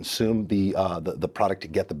how to consume the product to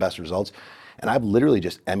get the best results. And I've literally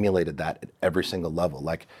just emulated that at every single level.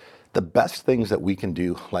 Like the best things that we can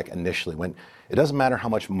do, like initially, when it doesn't matter how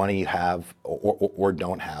much money you have or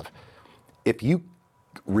don't have, if you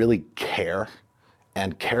really care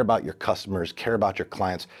and care about your customers, care about your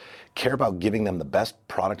clients, care about giving them the best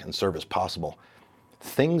product and service possible,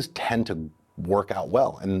 things tend to work out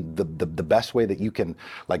well. And the best way that you can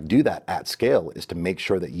do that at scale is to make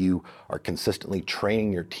sure that you are consistently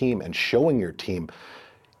training your team and showing your team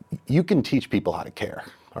you can teach people how to care.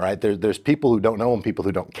 All right, there's people who don't know and people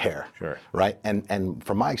who don't care. Sure. Right, and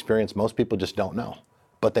from my experience, most people just don't know,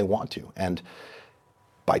 but they want to. And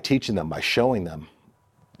by teaching them, by showing them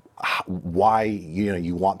why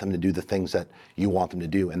you want them to do the things that you want them to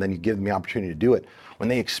do, and then you give them the opportunity to do it. When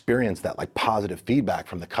they experience that positive feedback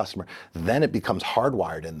from the customer, then it becomes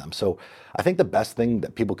hardwired in them. So I think the best thing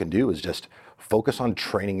that people can do is just focus on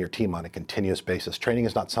training your team on a continuous basis. Training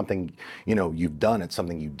is not something you've done; it's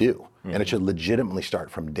something you do, and it should legitimately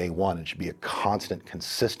start from day one. It should be a constant,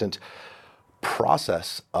 consistent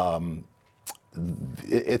process.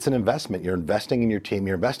 It's an investment. You're investing in your team,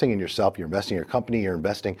 you're investing in yourself, you're investing in your company, you're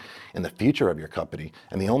investing in the future of your company.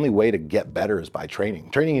 And the only way to get better is by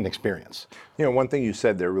training and experience. One thing you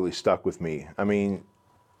said there really stuck with me. I mean,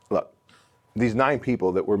 look, these 9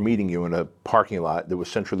 people that were meeting you in a parking lot that was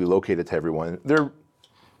centrally located to everyone, they're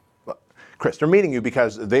meeting you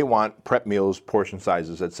because they want prep meals, portion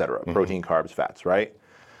sizes, etc., protein, carbs, fats, right?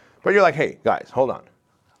 But you're like, hey, guys, hold on.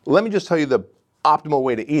 Let me just tell you the optimal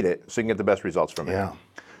way to eat it so you can get the best results from it. Yeah.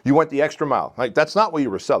 You went the extra mile. That's not what you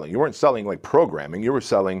were selling. You weren't selling programming. You were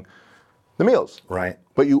selling the meals. Right.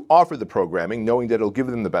 But you offered the programming knowing that it'll give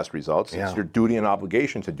them the best results. Yeah. It's your duty and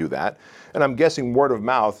obligation to do that. And I'm guessing word of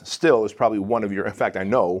mouth still is probably one of your, in fact, I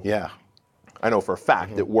know for a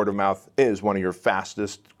fact that word of mouth is one of your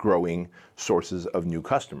fastest growing sources of new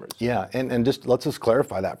customers. Yeah, and let's just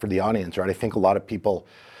clarify that for the audience, right? I think a lot of people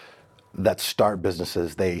that start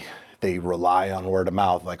businesses, they rely on word of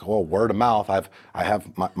mouth, word of mouth. I have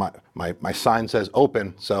my sign says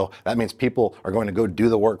open, so that means people are going to go do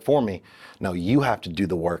the work for me. No, you have to do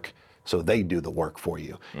the work so they do the work for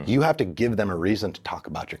you. You have to give them a reason to talk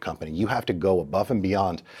about your company. You have to go above and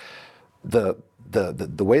beyond the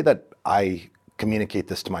the way that I communicate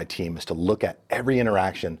this to my team is to look at every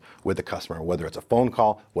interaction with the customer, whether it's a phone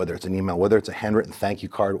call, whether it's an email, whether it's a handwritten thank you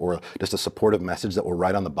card or just a supportive message that will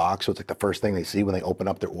write on the box. So it's like the first thing they see when they open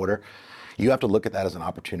up their order. You have to look at that as an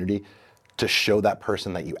opportunity to show that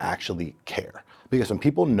person that you actually care. Because when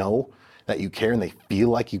people know that you care and they feel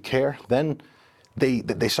like you care, then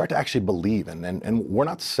they start to actually believe. And we're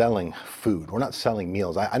not selling food. We're not selling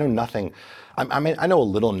meals. I know nothing. I mean, I know a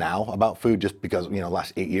little now about food just because, the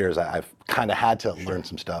last 8 years I've kind of had to learn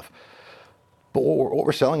some stuff. But what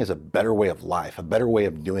we're selling is a better way of life, a better way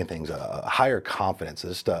of doing things, a higher confidence,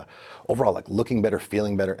 just overall like looking better,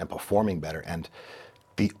 feeling better, and performing better. And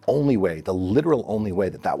the only way, the literal only way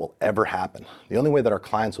that will ever happen, the only way that our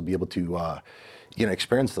clients will be able to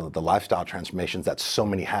experience the lifestyle transformations that so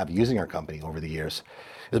many have using our company over the years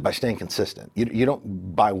is by staying consistent. You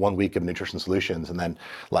don't buy 1 week of Nutrition Solutions and then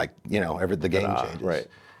the game changes. Right.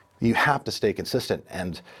 You have to stay consistent,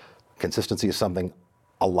 and consistency is something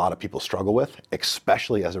a lot of people struggle with,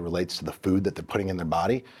 especially as it relates to the food that they're putting in their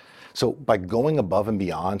body. So by going above and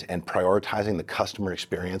beyond and prioritizing the customer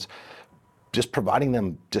experience, just providing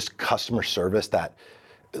them just customer service that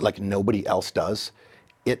like nobody else does,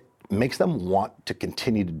 it makes them want to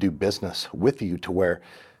continue to do business with you to where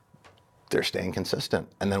they're staying consistent.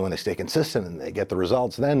 And then when they stay consistent and they get the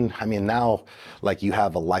results, then, now like you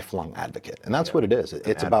have a lifelong advocate. And that's what it is.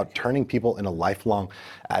 It's about turning people into lifelong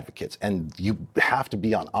advocates. And you have to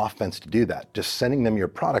be on offense to do that. Just sending them your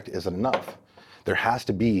product isn't enough. There has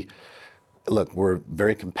to be, look, we're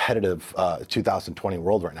very competitive 2020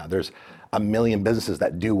 world right now. There's a million businesses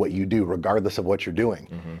that do what you do regardless of what you're doing.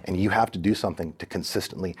 Mm-hmm. And you have to do something to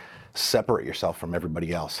consistently separate yourself from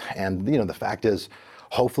everybody else. And the fact is,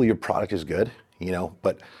 hopefully your product is good,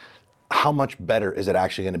 but how much better is it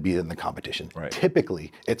actually going to be than the competition? Right.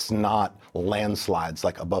 Typically, it's not landslides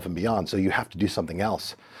like above and beyond. So you have to do something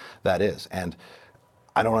else that is. And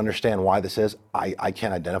I don't understand why this is. I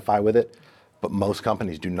can't identify with it, but most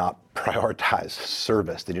companies do not prioritize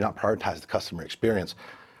service. They do not prioritize the customer experience.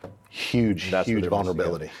 Huge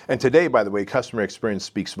vulnerability. Yeah. And today, by the way, customer experience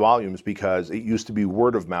speaks volumes because it used to be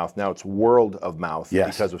word of mouth. Now it's word of mouth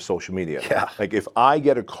because of social media. Yeah. Like if I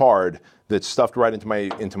get a card that's stuffed right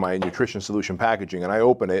into my Nutrition Solution packaging and I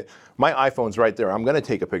open it, my iPhone's right there. I'm going to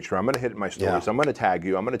take a picture. I'm going to hit my stories. I'm going to tag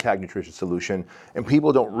you. I'm going to tag Nutrition Solution. And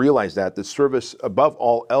people don't realize that the service above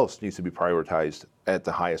all else needs to be prioritized at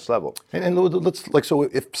the highest level. And let's so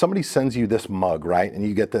if somebody sends you this mug, right, and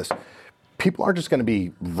you get this, people aren't just going to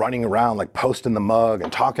be running around like posting the mug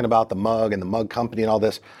and talking about the mug and the mug company and all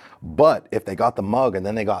this. But if they got the mug and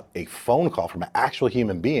then they got a phone call from an actual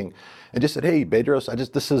human being and just said, "Hey, Bedros,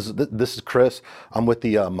 this is Chris. I'm with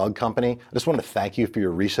the mug company. I just want to thank you for your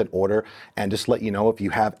recent order and just let you know if you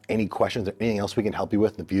have any questions or anything else we can help you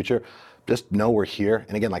with in the future, just know we're here.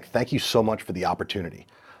 And again, like, thank you so much for the opportunity."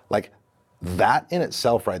 Like, that in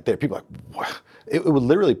itself right there, people are like, wow. It would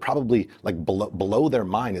literally probably like blow their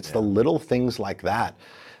mind. It's the little things like that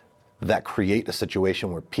create a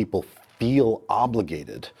situation where people feel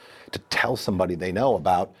obligated to tell somebody they know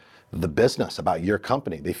about the business, about your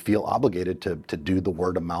company. They feel obligated to do the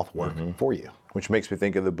word of mouth work for you. Which makes me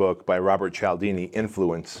think of the book by Robert Cialdini,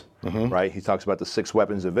 Influence, right? He talks about the 6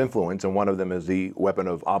 weapons of influence, and one of them is the weapon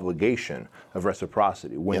of obligation, of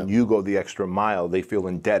reciprocity. When you go the extra mile, they feel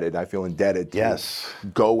indebted. I feel indebted to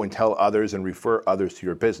go and tell others and refer others to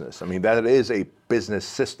your business. I mean, that is a business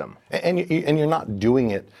system. And you're not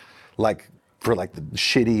doing it like for like the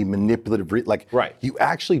shitty, manipulative, you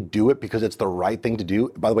actually do it because it's the right thing to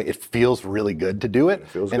do. By the way, it feels really good to do it.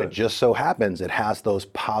 It just so happens it has those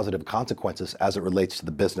positive consequences as it relates to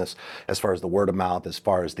the business, as far as the word of mouth, as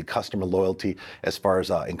far as the customer loyalty, as far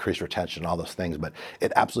as increased retention, all those things. But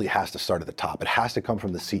it absolutely has to start at the top. It has to come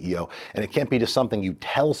from the CEO. And it can't be just something you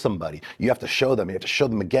tell somebody. You have to show them. You have to show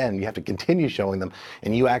them again. You have to continue showing them.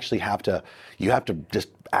 And you actually have to just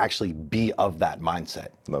actually be of that mindset.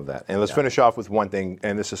 Love that. And let's finish off with one thing,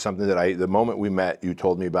 and this is something that the moment we met, you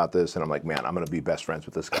told me about this, and I'm like, man, I'm going to be best friends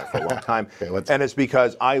with this guy for a long time. And it's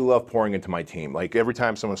because I love pouring into my team. Like every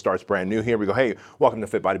time someone starts brand new here, we go, hey, welcome to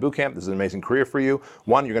Fit Body Bootcamp. This is an amazing career for you.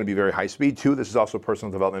 1, you're going to be very high speed. 2, this is also a personal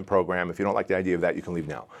development program. If you don't like the idea of that, you can leave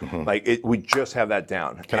now. We just have that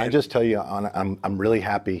down. Can I just tell you, I'm really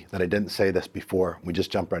happy that I didn't say this before. We just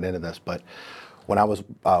jumped right into this, but when I was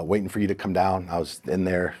waiting for you to come down, I was in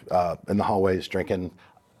there in the hallways drinking.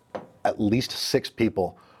 At least 6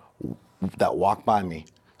 people that walked by me.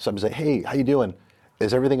 So I'm saying, "Hey, how you doing?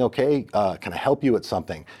 Is everything okay? Can I help you with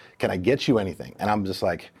something? Can I get you anything?" And I'm just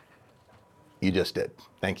like, You just did.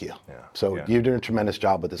 Thank you. Yeah, So yeah. you're doing a tremendous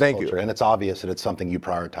job with this Thank you. culture, and it's obvious that it's something you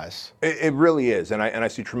prioritize. It really is, and I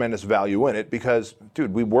see tremendous value in it because,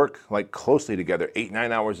 dude, we work like closely together,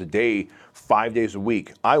 8-9 hours a day, 5 days a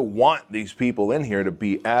week. I want these people in here to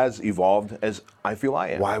be as evolved as I feel I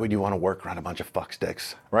am. Why would you want to work around a bunch of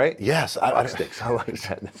fucksticks? Right? Yes. Fucksticks. I like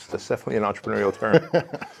that. That's definitely an entrepreneurial term.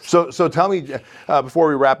 So tell me, before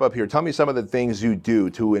we wrap up here, tell me some of the things you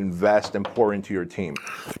do to invest and pour into your team.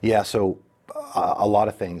 Yeah, so a lot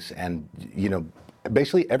of things, and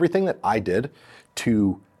basically everything that I did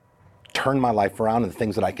to turn my life around, and the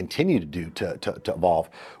things that I continue to do to evolve,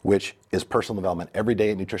 which is personal development. Every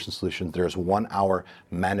day at Nutrition Solutions, there's 1 hour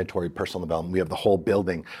mandatory personal development. We have the whole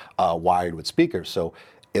building wired with speakers, so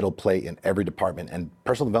it'll play in every department. And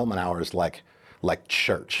personal development hour is like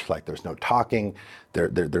church. Like there's no talking, they're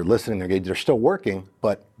listening, they're engaged, they're still working,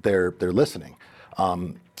 but they're listening.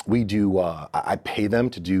 We do. I pay them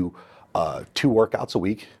to do 2 workouts a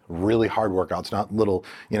week, really hard workouts, not little,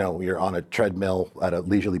 you're on a treadmill at a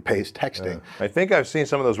leisurely pace texting. I think I've seen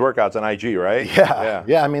some of those workouts on IG, right?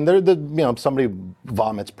 Yeah. I mean, somebody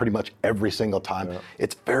vomits pretty much every single time. Yeah.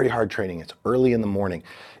 It's very hard training. It's early in the morning.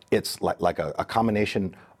 It's like a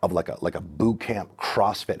combination of like a boot camp,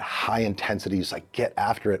 CrossFit, high intensities, like get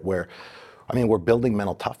after it, where, we're building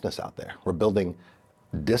mental toughness out there. We're building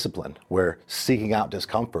discipline. We're seeking out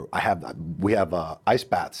discomfort. We have ice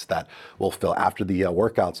baths that we'll fill after the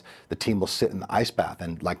workouts. The team will sit in the ice bath,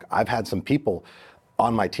 and like I've had some people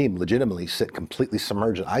on my team legitimately sit completely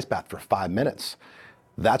submerged in ice bath for 5 minutes.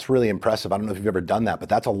 That's really impressive. I don't know if you've ever done that, but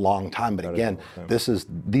that's a long time. But again,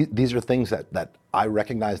 these are things that I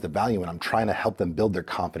recognize the value in. I'm trying to help them build their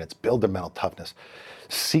confidence, build their mental toughness,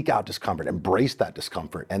 seek out discomfort, embrace that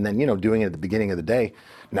discomfort. And then, doing it at the beginning of the day,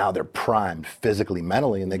 now they're primed physically,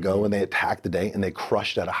 mentally, and they go and they attack the day and they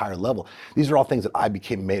crush it at a higher level. These are all things that I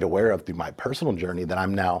became made aware of through my personal journey that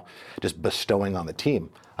I'm now just bestowing on the team.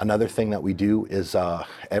 Another thing that we do is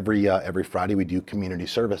every Friday we do community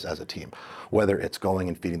service as a team, whether it's going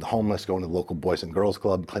and feeding the homeless, going to the local Boys and Girls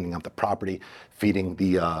Club, cleaning up the property, feeding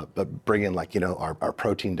bringing our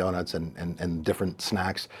protein donuts and different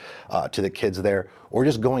snacks to the kids there, or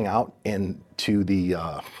just going out into the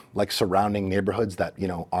surrounding neighborhoods that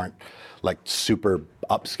aren't like super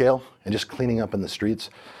upscale and just cleaning up in the streets.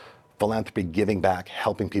 Philanthropy, giving back,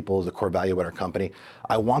 helping people is a core value at our company.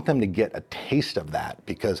 I want them to get a taste of that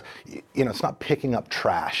because, it's not picking up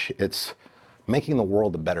trash. It's making the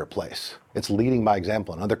world a better place. It's leading by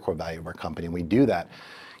example, another core value of our company. And we do that,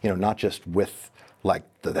 not just with like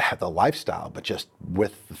the lifestyle, but just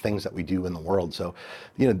with the things that we do in the world. So,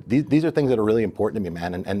 these are things that are really important to me,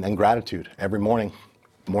 man. And gratitude. Every morning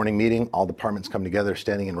meeting, all departments come together,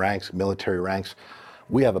 standing in ranks, military ranks.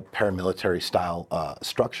 We have a paramilitary style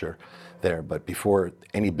structure there, but before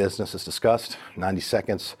any business is discussed, 90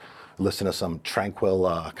 seconds, listen to some tranquil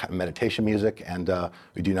kind of meditation music, and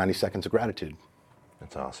we do 90 seconds of gratitude.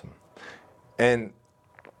 That's awesome. And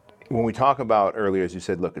when we talk about earlier, as you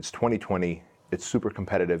said, look, it's 2020. It's super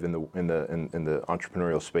competitive in the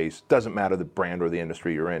entrepreneurial space. Doesn't matter the brand or the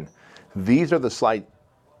industry you're in. These are the slight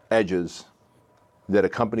edges that a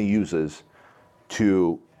company uses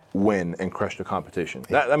to win and crush the competition.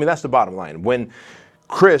 That's the bottom line. When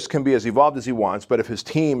Chris can be as evolved as he wants, but if his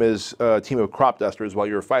team is a team of crop dusters while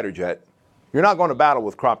you're a fighter jet, you're not going to battle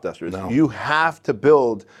with crop dusters. No. You have to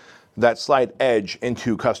build that slight edge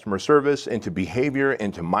into customer service, into behavior,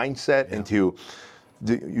 into mindset, into,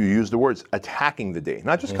 you use the words, attacking the day.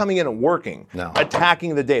 Not just coming in and working,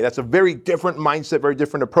 attacking the day. That's a very different mindset, very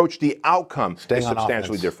different approach. The outcome is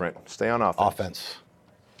substantially different. Stay on offense.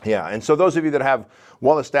 Yeah, and so those of you that have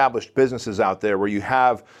well-established businesses out there where you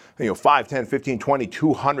have 5, 10, 15, 20,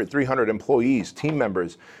 200, 300 employees, team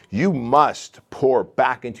members, you must pour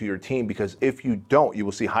back into your team, because if you don't, you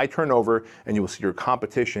will see high turnover and you will see your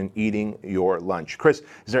competition eating your lunch. Chris,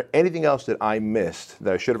 is there anything else that I missed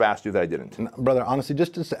that I should have asked you that I didn't? Brother, honestly,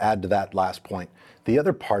 just to add to that last point, the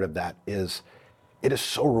other part of that is it is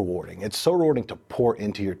so rewarding. It's so rewarding to pour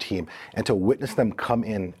into your team and to witness them come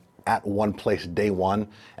in at one place day one,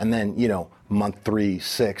 and then month 3,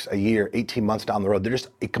 6, a year, 18 months down the road, they're just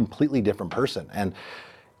a completely different person. And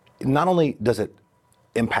not only does it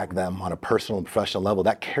impact them on a personal and professional level,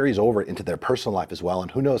 that carries over into their personal life as well.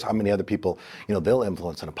 And who knows how many other people they'll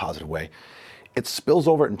influence in a positive way. It spills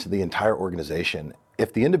over into the entire organization.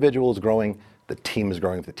 If the individual is growing, the team is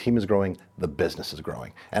growing. If the team is growing, the business is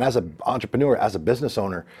growing. And as an entrepreneur, as a business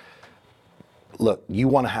owner, look, you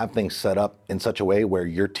want to have things set up in such a way where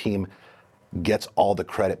your team gets all the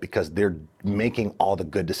credit because they're making all the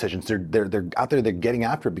good decisions. They're out there. They're getting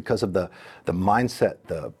after it because of the mindset,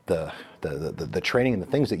 the training, and the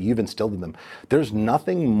things that you've instilled in them. There's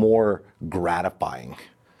nothing more gratifying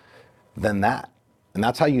than that. And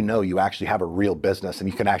that's how you know you actually have a real business and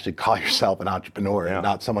you can actually call yourself an entrepreneur and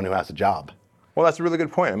not someone who has a job. Well, that's a really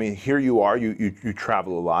good point. I mean, here you are, you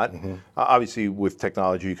travel a lot. Obviously, with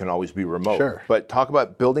technology, you can always be remote. Sure. But talk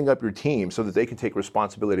about building up your team so that they can take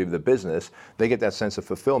responsibility of the business. They get that sense of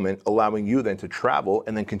fulfillment, allowing you then to travel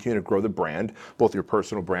and then continue to grow the brand, both your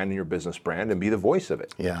personal brand and your business brand, and be the voice of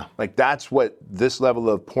it. Yeah. Like, that's what this level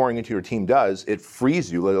of pouring into your team does. It frees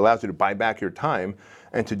you. It allows you to buy back your time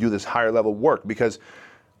and to do this higher level work, because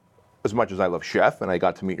as much as I love Chef, and I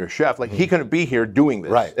got to meet your chef, like he couldn't be here doing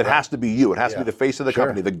this. Right, it has to be you. It has to be the face of the Sure.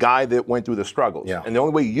 company, the guy that went through the struggles. Yeah. And the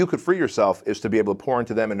only way you could free yourself is to be able to pour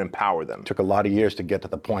into them and empower them. It took a lot of years to get to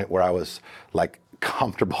the point where I was like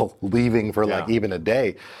comfortable leaving for like even a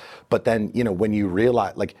day. But then, you know, when you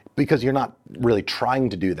realize, like, because you're not really trying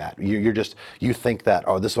to do that. You're just, you think that,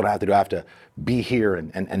 oh, this is what I have to do. I have to be here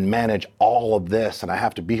and manage all of this, and I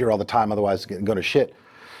have to be here all the time, otherwise it's going to shit.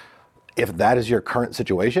 If that is your current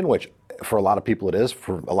situation, which for a lot of people it is,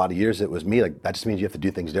 for a lot of years it was me, like that just means you have to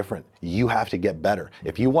do things different. You have to get better.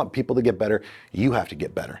 If you want people to get better, you have to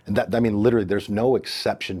get better. And that, I mean, literally there's no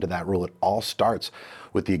exception to that rule. It all starts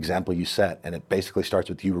with the example you set, and it basically starts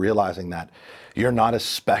with you realizing that you're not as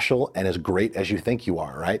special and as great as you think you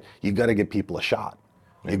are, right? You got to give people a shot.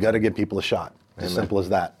 You got to give people a shot. As simple as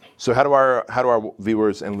that. So how do our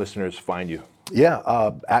viewers and listeners find you?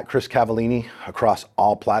 Yeah, at Chris Cavallini across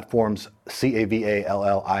all platforms, Cavallini.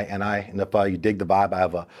 And if you dig the vibe, I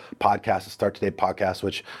have a podcast, a Start Today podcast,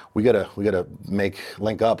 which we gotta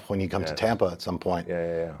link up when you come to Tampa at some point.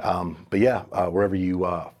 But yeah, wherever you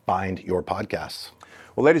find your podcasts.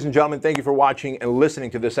 Well, ladies and gentlemen, thank you for watching and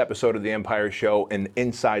listening to this episode of The Empire Show, an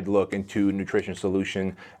inside look into Nutrition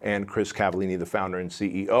Solution and Chris Cavallini, the founder and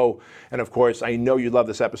CEO. And of course, I know you love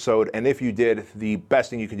this episode, and if you did, the best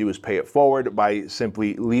thing you can do is pay it forward by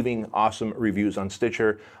simply leaving awesome reviews on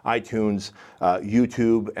Stitcher, iTunes,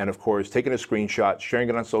 YouTube, and of course, taking a screenshot, sharing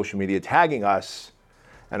it on social media, tagging us,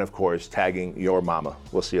 and of course, tagging your mama.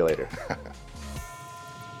 We'll see you later.